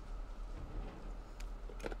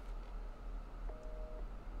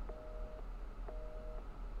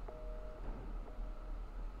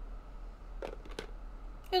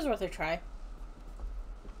 It was worth a try.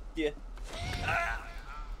 Yeah.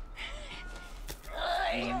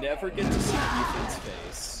 You never get to see Ethan's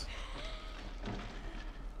face.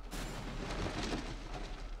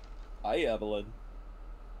 Hi, Evelyn.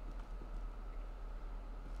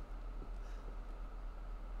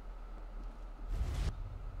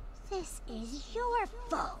 This is your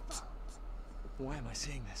fault. Why am I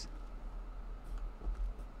seeing this?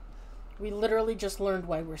 We literally just learned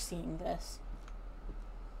why we're seeing this.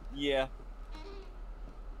 Yeah.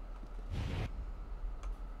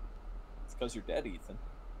 It's because you're dead, Ethan.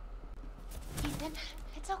 Ethan,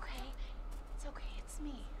 it's okay. It's okay, it's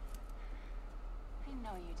me. I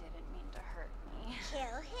know you didn't mean to hurt me.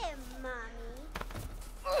 Kill him, Mommy.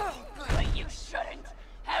 But you shouldn't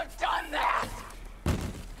have done that!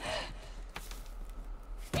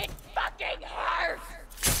 It fucking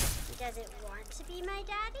hurts! He doesn't want to be my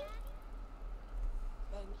daddy?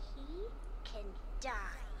 Then he can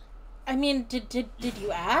die. I mean, did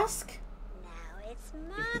you ask? Now it's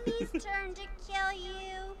Mommy's turn to kill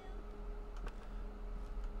you.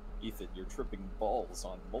 Ethan, you're tripping balls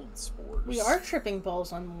on mold spores. We are tripping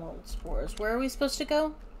balls on mold spores. Where are we supposed to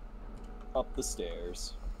go? Up the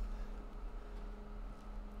stairs.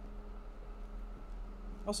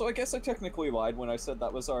 Also, I guess I technically lied when I said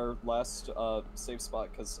that was our last save spot,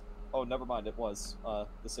 because... Oh, never mind, it was.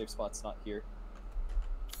 The save spot's not here.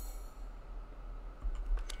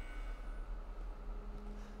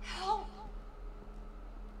 Help!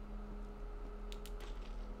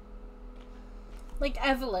 Like,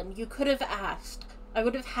 Evelyn, you could have asked. I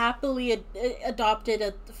would have happily adopted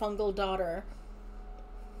a fungal daughter.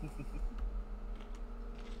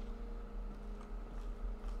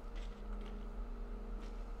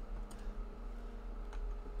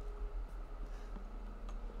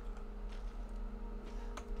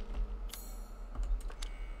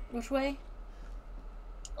 Which way?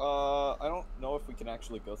 I don't know if we can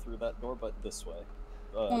actually go through that door, but this way.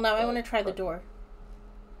 Well, no, I want to try the door.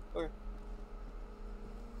 Okay.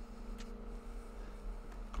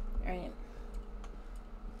 Alright.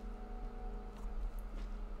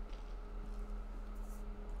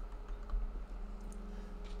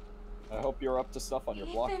 I hope you're up to stuff on your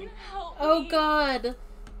blocking. Ethan, help Oh me. god!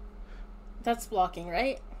 That's blocking,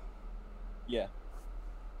 right? Yeah.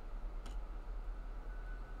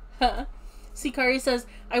 Huh. Sikari says,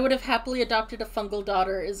 I would have happily adopted a fungal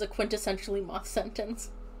daughter is a quintessentially Moth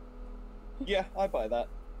sentence. Yeah, I buy that.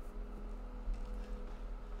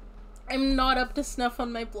 I'm not up to snuff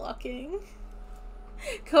on my blocking.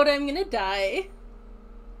 Kota, I'm gonna die.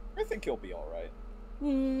 I think you'll be alright.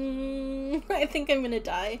 I think I'm gonna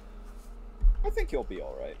die. I think you'll be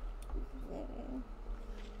alright.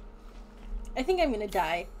 I think I'm gonna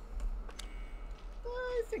die.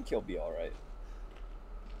 I think you'll be alright.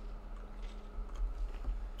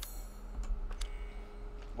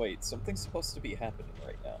 Wait, something's supposed to be happening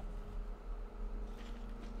right now.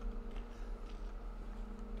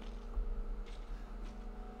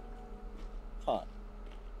 Huh.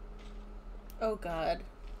 Oh god.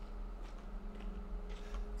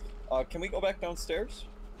 Can we go back downstairs?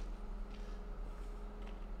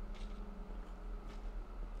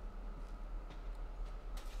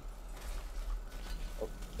 Oh,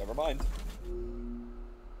 never mind.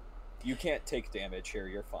 You can't take damage here,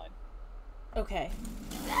 you're fine. Okay.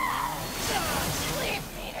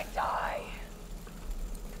 Leave me to die.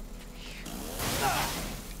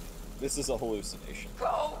 This is a hallucination.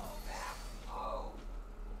 Go back home.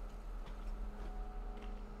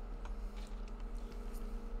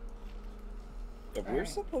 Yeah, we're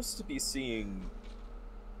supposed to be seeing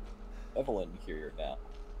Evelyn here now.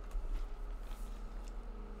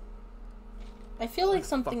 I feel like Where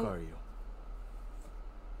something... the fuck are you?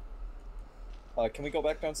 Can we go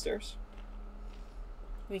back downstairs?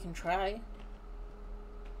 We can try.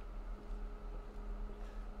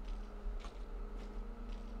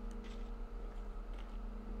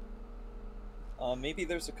 Maybe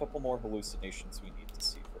there's a couple more hallucinations we need to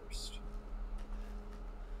see first.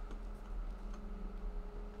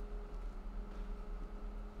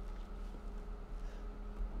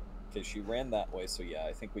 Okay, she ran that way, so yeah,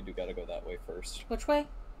 I think we do gotta go that way first. Which way?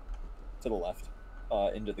 To the left.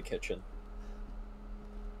 Into the kitchen.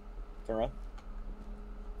 Turn around.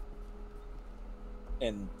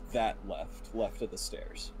 And that left of the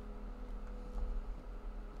stairs.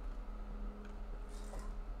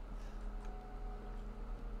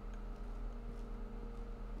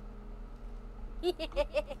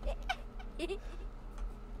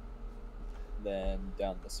 Then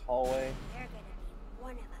down this hallway. You're gonna be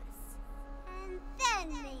one of us. And then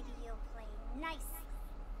maybe you'll play nice.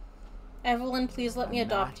 Evelyn, please let me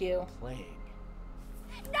adopt Not you. playing.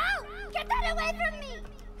 No! Get that away from me!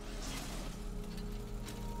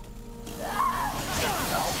 I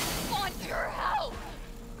don't want your help.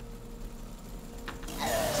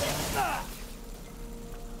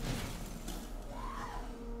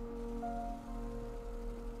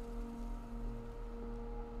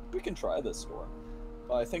 We can try this door.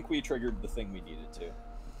 I think we triggered the thing we needed to.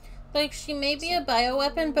 Like, she may be a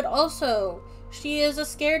bioweapon, but also, she is a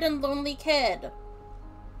scared and lonely kid.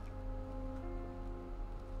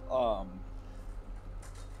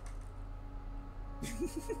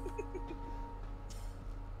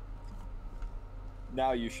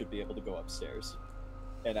 Now you should be able to go upstairs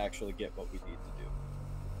and actually get what we need to do.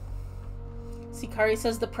 Sikari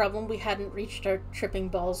says the problem we hadn't reached our tripping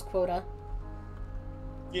balls quota.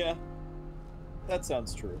 Yeah, that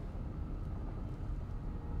sounds true.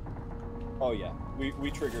 Oh yeah, we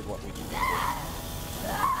triggered what we needed to do.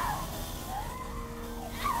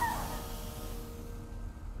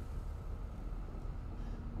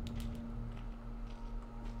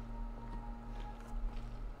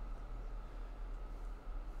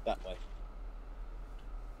 That way.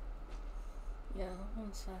 Yeah,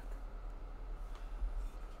 one sec.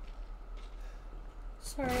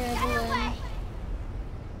 Sorry, Evelyn.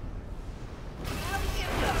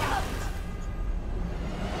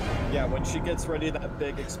 Yeah, when she gets ready, that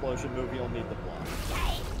big explosion move, you'll need the block.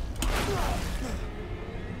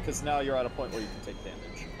 Because now you're at a point where you can take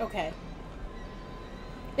damage. Okay.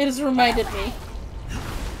 It has reminded me.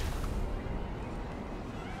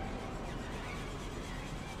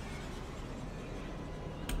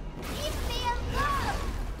 Leave me alone!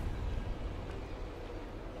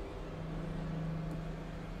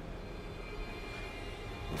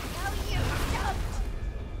 No, you don't!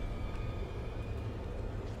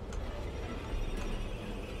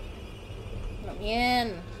 Let me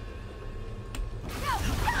in.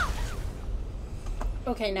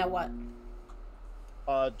 Okay, now what?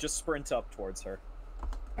 Just sprint up towards her.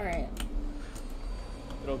 Alright.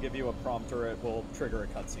 It'll give you a prompt or it will trigger a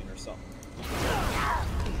cutscene or something.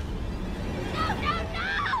 No, no,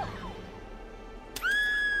 no!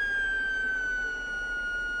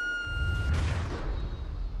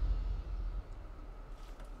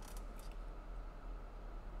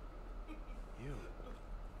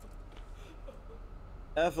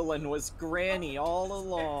 Evelyn was Granny all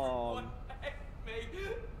along.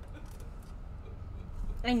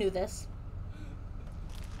 I knew this.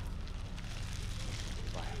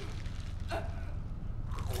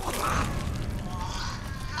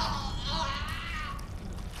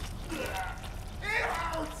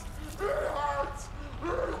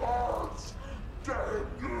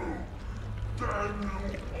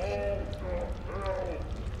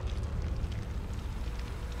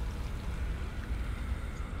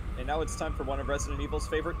 And now it's time for one of Resident Evil's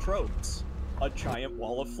favorite tropes. A giant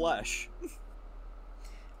wall of flesh.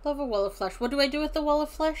 Love a wall of flesh. What do I do with the wall of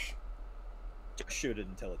flesh? Just shoot it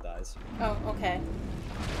until it dies. Oh, okay.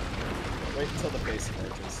 Wait until the face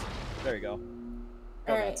emerges. There you go.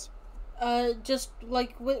 Go Alright. nuts. Just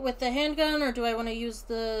like with the handgun, or do I want to use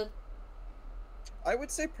the... I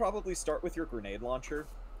would say probably start with your grenade launcher.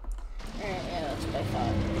 Alright, yeah, that's what I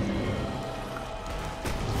thought.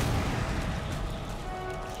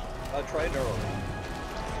 Try a neural round.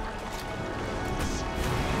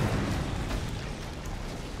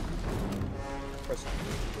 Press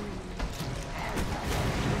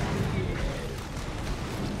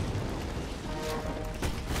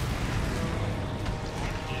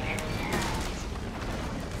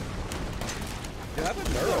you have a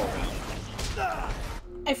neural round.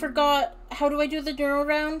 I forgot. How do I do the neuro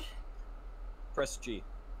round? Press G.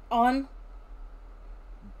 On?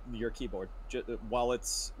 Your keyboard. While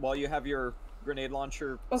you have your grenade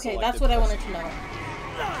launcher. Okay, selected, that's what I press wanted G. to know.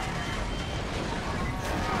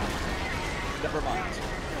 Never mind.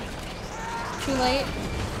 Too late?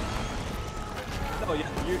 No,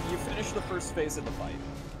 you finished the first phase of the fight.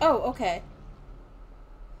 Oh, okay.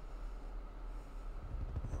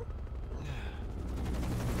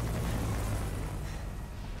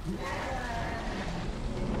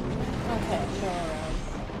 Okay, neuro round.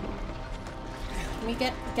 Let me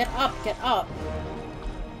get up, get up.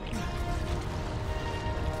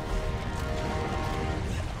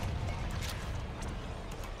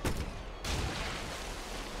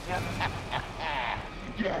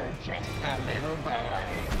 You're just a little boy.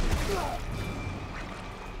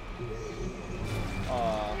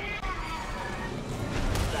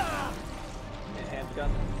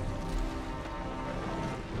 Handgun.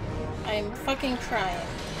 I'm fucking trying.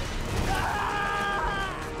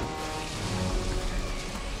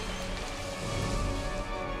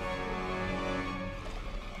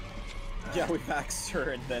 Yeah, we maxed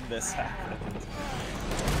her and then this happened.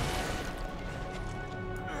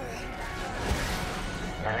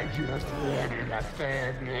 I just wanted a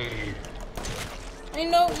family. I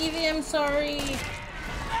know, Evie, I'm sorry.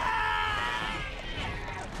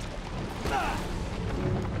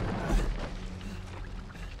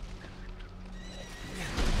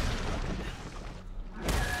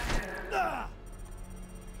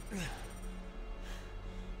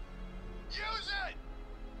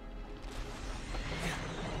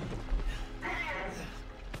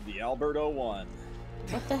 The Alberto 1.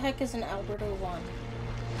 What the heck is an Alberto 1?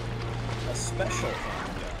 A special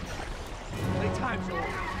handgun. Playtime's over.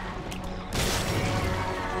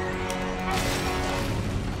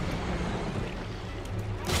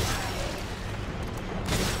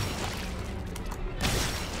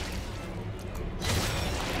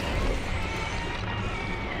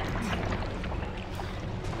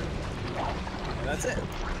 And that's it.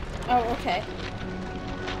 Oh, okay.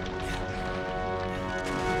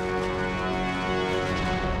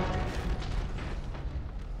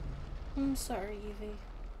 I'm sorry, Evie.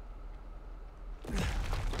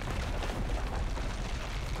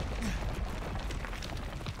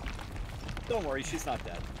 Don't worry, she's not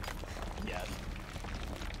dead. Yet.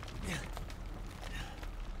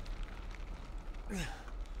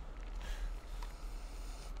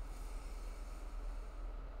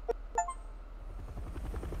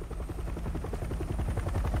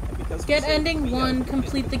 Because Get ending 1,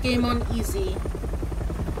 complete the game on easy.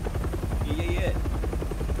 Yeah.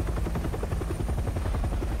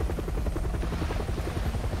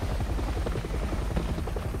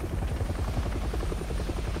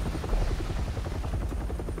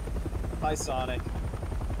 Hi, Sonic.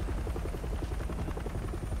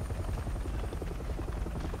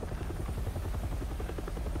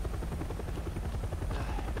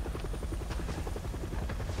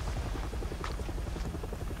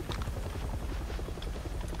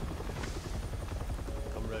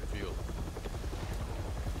 I'm Redfield.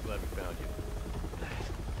 Glad we found you.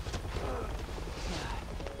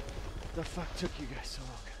 The fuck took you guys so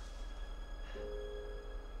long?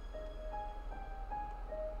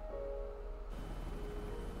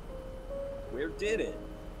 Where did it?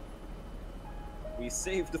 We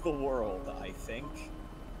saved the world, I think.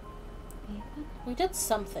 We did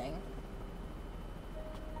something.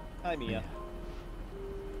 Hi, Mia.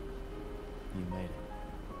 You made it.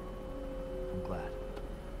 I'm glad.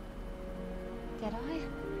 Did I?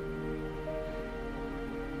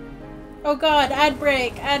 Oh god, ad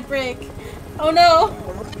break, ad break. Oh no!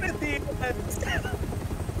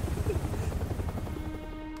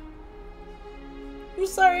 I'm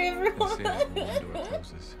sorry, everyone. They say when one door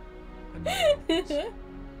closes, another opens.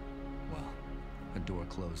 Well, a door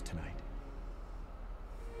closed tonight.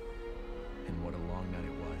 And what a long night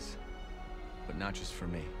it was. But not just for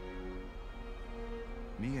me.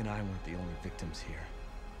 Me and I weren't the only victims here.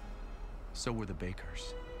 So were the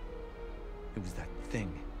Bakers. It was that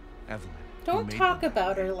thing, Evelyn. who Don't made talk them that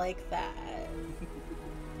about way. her like that.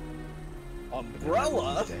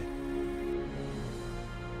 Umbrella? Dead.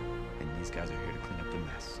 And these guys are here to clean up the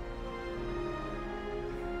mess.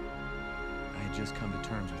 I had just come to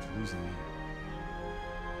terms with losing Mia.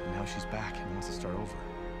 And now she's back and wants to start over.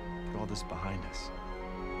 Put all this behind us.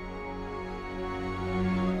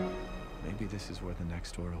 Maybe this is where the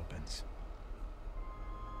next door opens.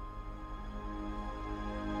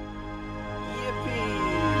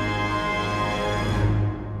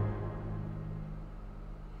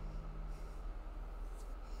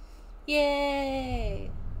 Yay!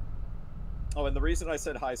 Oh, and the reason I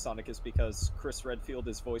said hi, Sonic, is because Chris Redfield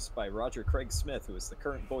is voiced by Roger Craig Smith, who is the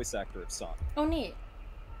current voice actor of Sonic. Oh, neat.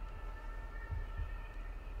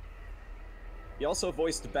 He also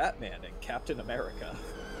voiced Batman in Captain America.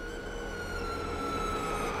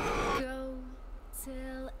 Go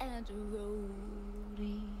tell Aunt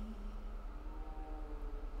Rhody.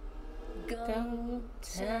 Go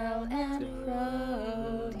tell Aunt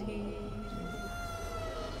Rhody.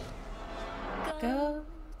 Go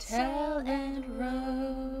tell Aunt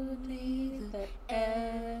Rhody that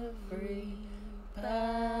everybody's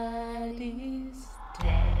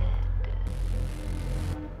dead.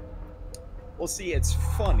 Well, see, it's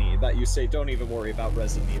funny that you say don't even worry about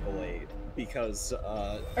Resident Evil 8, because,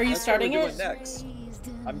 Are you that's starting what we're it? doing next.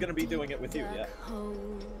 I'm gonna be doing it with you, yeah.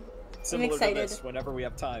 Similar to excited. this, whenever we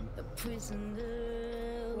have time. A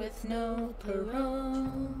prisoner With no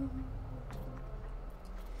parole,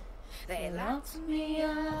 they locked me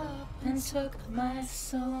up and took my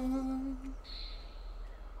soul.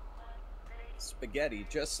 Spaghetti,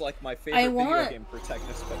 just like my favorite video want- game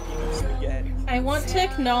protagonist, Peppino Spaghetti. I want to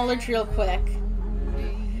acknowledge real quick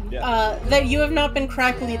Yeah. that you have not been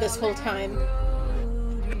crackly this whole time.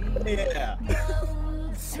 Yeah.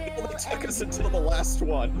 It only took us until the last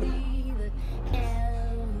one.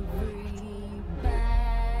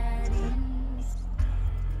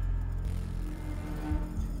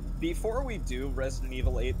 Before we do Resident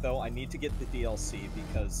Evil 8, though, I need to get the DLC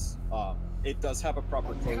because it does have a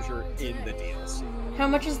proper closure in the DLC. How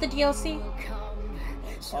much is the DLC?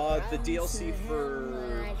 The DLC for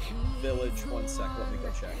Village, one sec, let me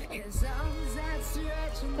go check. his arms that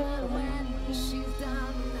stretch, but when she's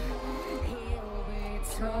done, he'll be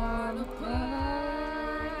torn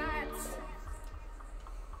apart.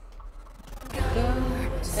 Go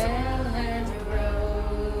tell Aunt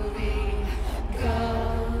Rhody. Go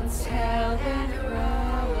tell Aunt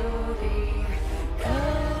Rhody. Go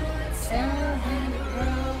tell Aunt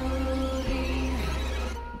Rhody.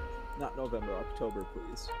 Not November, October,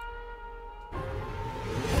 please.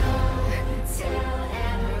 Tell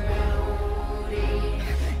Aunt Rhody.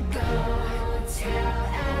 Go tell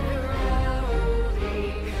Aunt Rhody.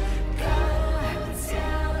 Go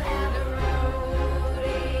tell Aunt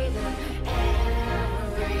Rhody that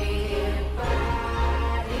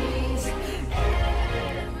everybody's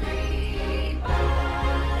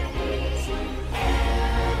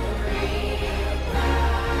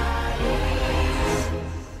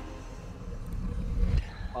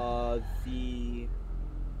The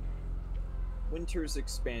Winter's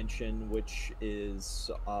expansion, which is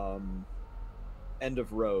End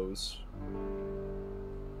of Rose,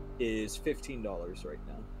 is $15 right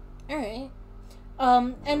now. Alright.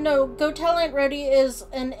 And no, Go Tell Aunt Rhody is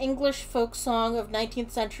an English folk song of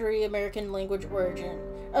 19th century American language origin.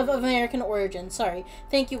 Of American origin, sorry.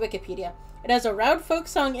 Thank you, Wikipedia. It has a Round Folk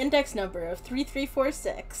Song index number of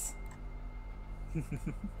 3346.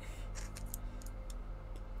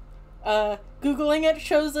 Googling it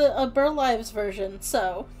shows a Burr Lives version,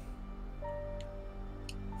 so.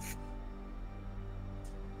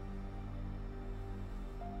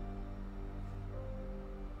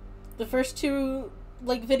 The first two,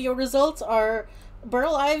 video results are Burr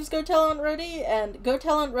Lives Go Tell Aunt Rhody and Go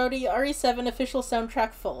Tell Aunt Rhody RE7 official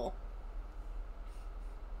soundtrack full.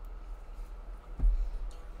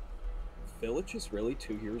 Village is really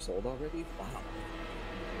 2 years old already? Wow.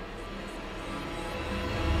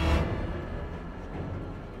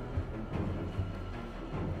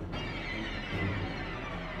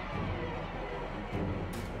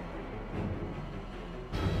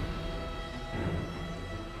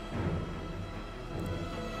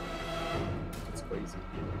 crazy.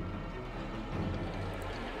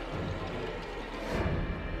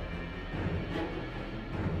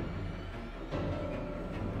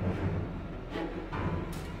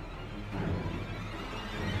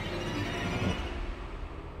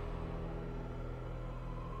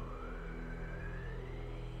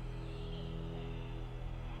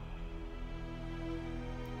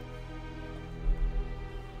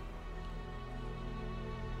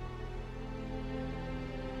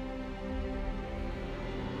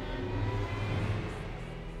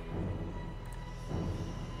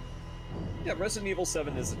 Yeah, Resident Evil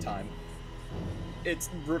 7 is a time. It's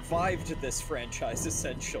revived this franchise,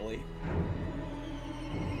 essentially.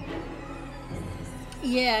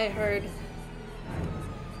 Yeah, I heard.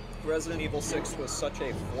 Resident Evil 6 was such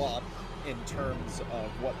a flop in terms of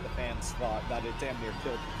what the fans thought that it damn near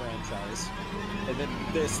killed the franchise. And then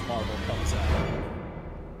this Marvel comes out.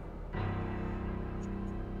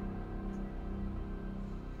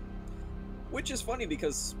 Which is funny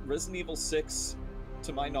because Resident Evil 6,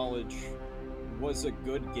 to my knowledge, was a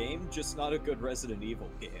good game, just not a good Resident Evil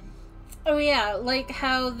game. Oh yeah, like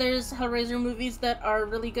how there's Hellraiser movies that are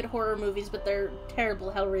really good horror movies, but they're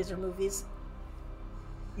terrible Hellraiser movies.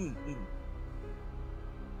 Mm-hmm.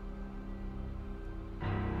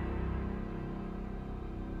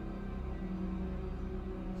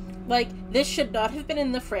 Like, this should not have been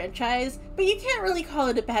in the franchise, but you can't really call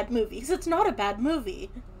it a bad movie, because it's not a bad movie.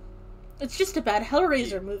 It's just a bad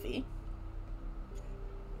Hellraiser movie.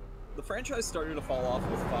 The franchise started to fall off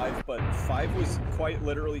with 5, but 5 was quite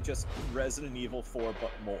literally just Resident Evil 4,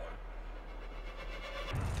 but more.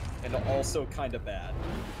 And also kind of bad.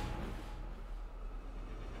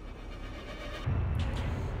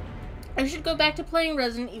 I should go back to playing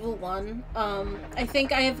Resident Evil 1. I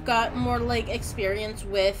think I have got more, like, experience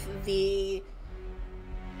with the,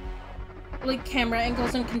 like, camera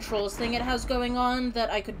angles and controls thing it has going on that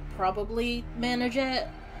I could probably manage it.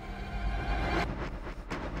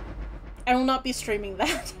 I will not be streaming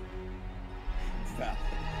that. Yeah.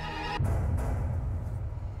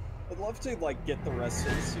 I'd love to, like, get the rest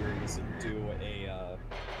of the series and do a,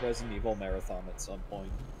 Resident Evil marathon at some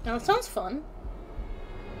point. Now, it sounds fun.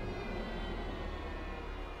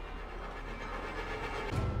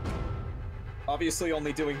 Obviously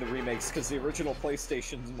only doing the remakes, because the original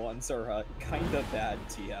PlayStation ones are, kinda bad,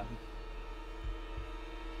 TM.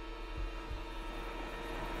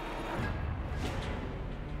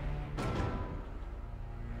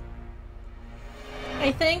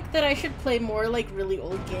 I think that I should play more, like, really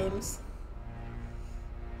old games.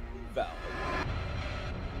 Valid.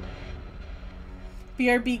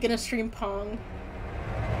 BRB gonna stream Pong.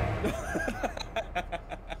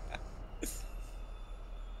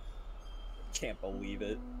 Can't believe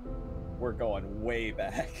it. We're going way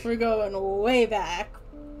back. We're going way back.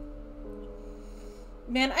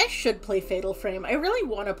 Man, I should play Fatal Frame. I really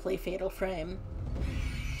want to play Fatal Frame.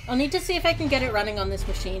 I'll need to see if I can get it running on this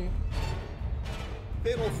machine.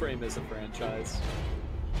 Fatal Frame is a franchise.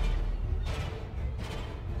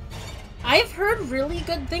 I've heard really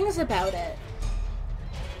good things about it.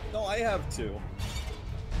 No, I have too.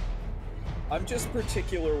 I'm just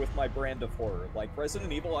particular with my brand of horror. Like,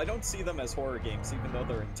 Resident Evil, I don't see them as horror games, even though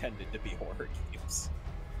they're intended to be horror games.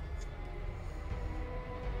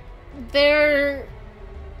 They're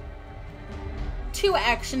too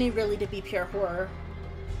actiony, really, to be pure horror.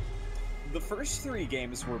 The first 3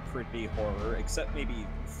 games were pretty horror, except maybe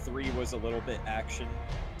 3 was a little bit action,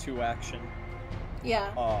 2 action.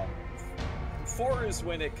 Yeah. 4 is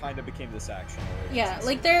when it kind of became this action. Yeah,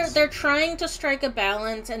 like they're trying to strike a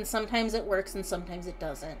balance, and sometimes it works and sometimes it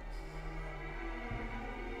doesn't.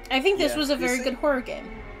 I think this was a very good horror game.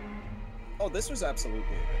 Oh, this was absolutely a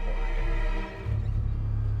good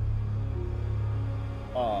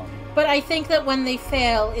horror game. But I think that when they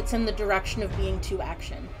fail, it's in the direction of being too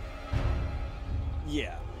action.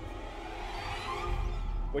 Yeah.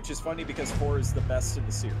 Which is funny because 4 is the best in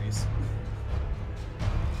the series.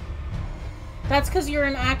 That's because you're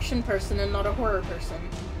an action person and not a horror person.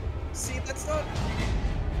 See, that's not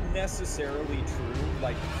necessarily true.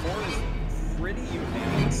 Like, 4 is pretty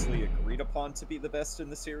unanimously agreed upon to be the best in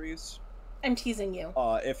the series. I'm teasing you.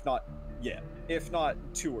 If not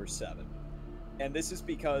 2 or 7. And this is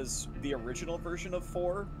because the original version of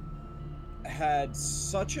 4 had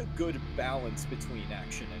such a good balance between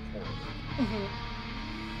action and horror. Mm-hmm.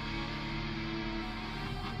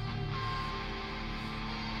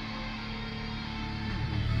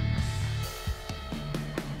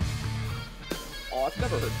 Oh, I've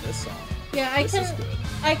never heard this song. Yeah,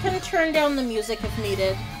 I can turn down the music if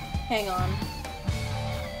needed. Hang on.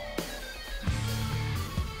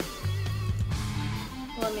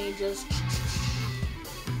 Let me just...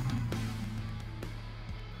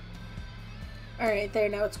 Alright, there,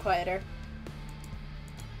 now it's quieter.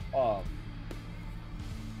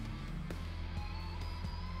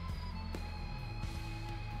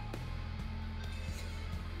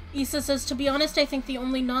 Issa says, to be honest, I think the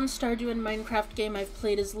only non-Stardew and Minecraft game I've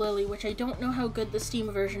played is Lily, which I don't know how good the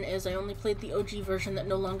Steam version is. I only played the OG version that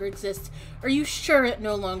no longer exists. Are you sure it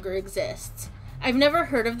no longer exists? I've never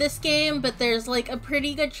heard of this game, but there's, like, a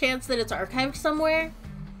pretty good chance that it's archived somewhere.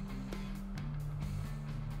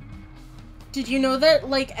 Did you know that,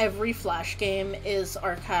 like, every Flash game is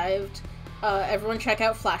archived? Everyone check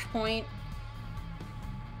out Flashpoint.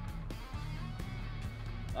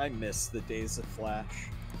 I miss the days of Flash.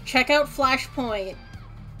 Check out Flashpoint.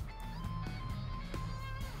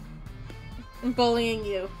 I'm bullying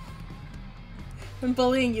you. I'm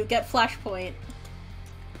bullying you. Get Flashpoint.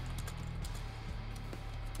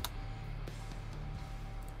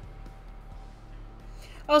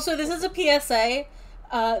 Also, this is a PSA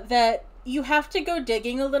that you have to go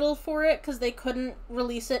digging a little for it because they couldn't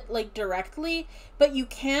release it, like, directly, but you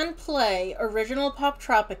can play original Pop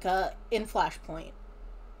Tropica in Flashpoint.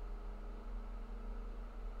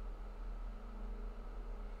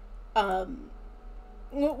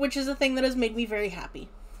 Which is a thing that has made me very happy.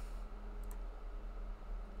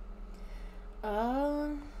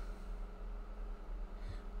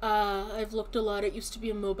 I've looked a lot. It used to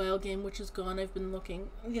be a mobile game, which is gone. I've been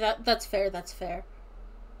looking. That's fair, that's fair.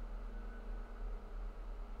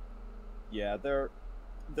 Yeah,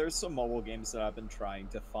 there's some mobile games that I've been trying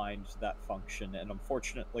to find that function, and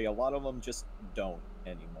unfortunately a lot of them just don't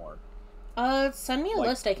anymore. Send me a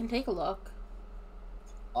list, I can take a look.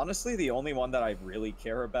 Honestly, the only one that I really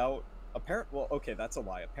care about, well, okay, that's a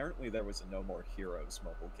lie. Apparently there was a No More Heroes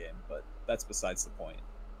mobile game, but that's besides the point.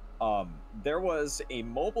 There was a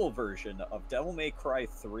mobile version of Devil May Cry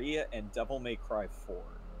 3 and Devil May Cry 4.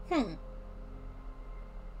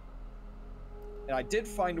 And I did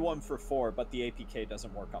find one for 4, but the APK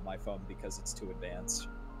doesn't work on my phone because it's too advanced.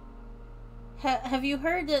 Have you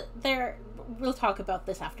heard that there... We'll talk about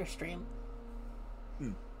this after stream.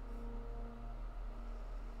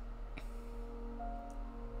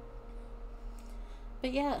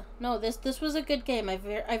 But yeah, no, this was a good game. I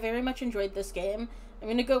very much enjoyed this game. I'm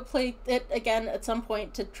gonna go play it again at some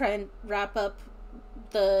point to try and wrap up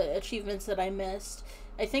the achievements that I missed.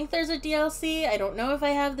 I think there's a DLC. I don't know if I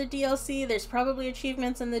have the DLC. There's probably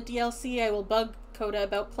achievements in the DLC. I will bug Kota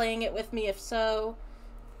about playing it with me if so.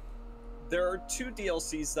 There are 2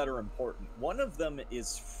 DLCs that are important. One of them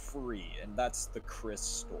is free, and that's the Chris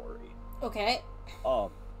story. Okay.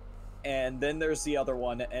 And then there's the other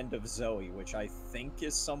one, End of Zoe, which I think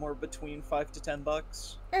is somewhere between $5 to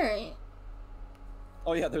 $10. Alright.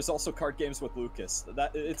 Oh yeah, there's also card games with Lucas.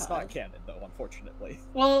 It's not canon though, unfortunately.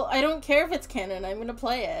 Well, I don't care if it's canon. I'm gonna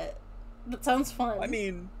play it. That sounds fun. I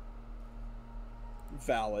mean,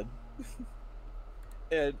 valid.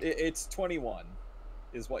 It's 21,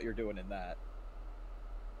 is what you're doing in that.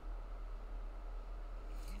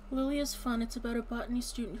 Lily is fun. It's about a botany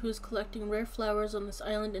student who is collecting rare flowers on this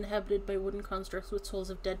island inhabited by wooden constructs with souls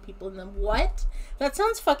of dead people in them. What? That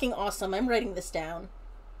sounds fucking awesome. I'm writing this down.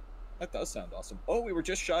 That does sound awesome. Oh, we were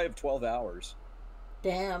just shy of 12 hours.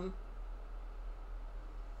 Damn.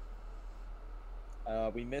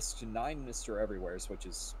 We missed 9 Mr. Everywheres, which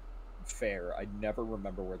is fair. I never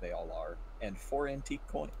remember where they all are. And 4 antique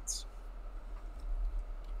coins.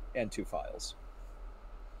 And 2 files.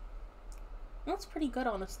 That's pretty good,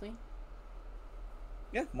 honestly.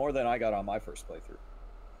 Yeah, more than I got on my first playthrough.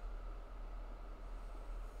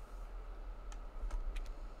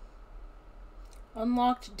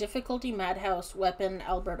 Unlocked difficulty Madhouse weapon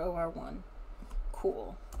Albert OR1.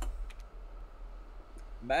 Cool.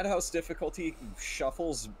 Madhouse difficulty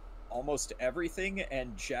shuffles almost everything,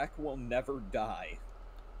 and Jack will never die.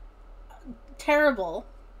 Terrible.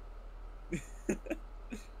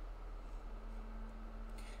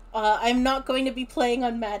 I'm not going to be playing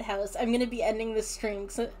on Madhouse. I'm going to be ending the stream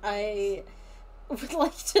because I would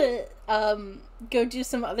like to go do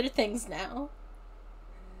some other things now.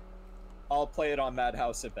 I'll play it on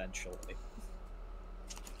Madhouse eventually.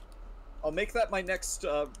 I'll make that my next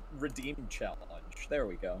redeem challenge. There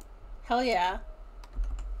we go. Hell yeah.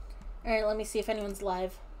 Alright, let me see if anyone's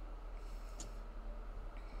live.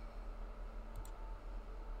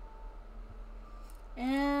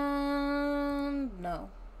 And no.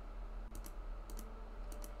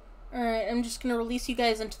 Alright, I'm just gonna release you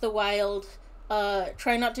guys into the wild.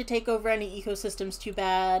 Try not to take over any ecosystems too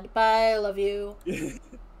bad. Bye, love you.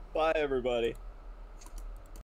 Bye, everybody.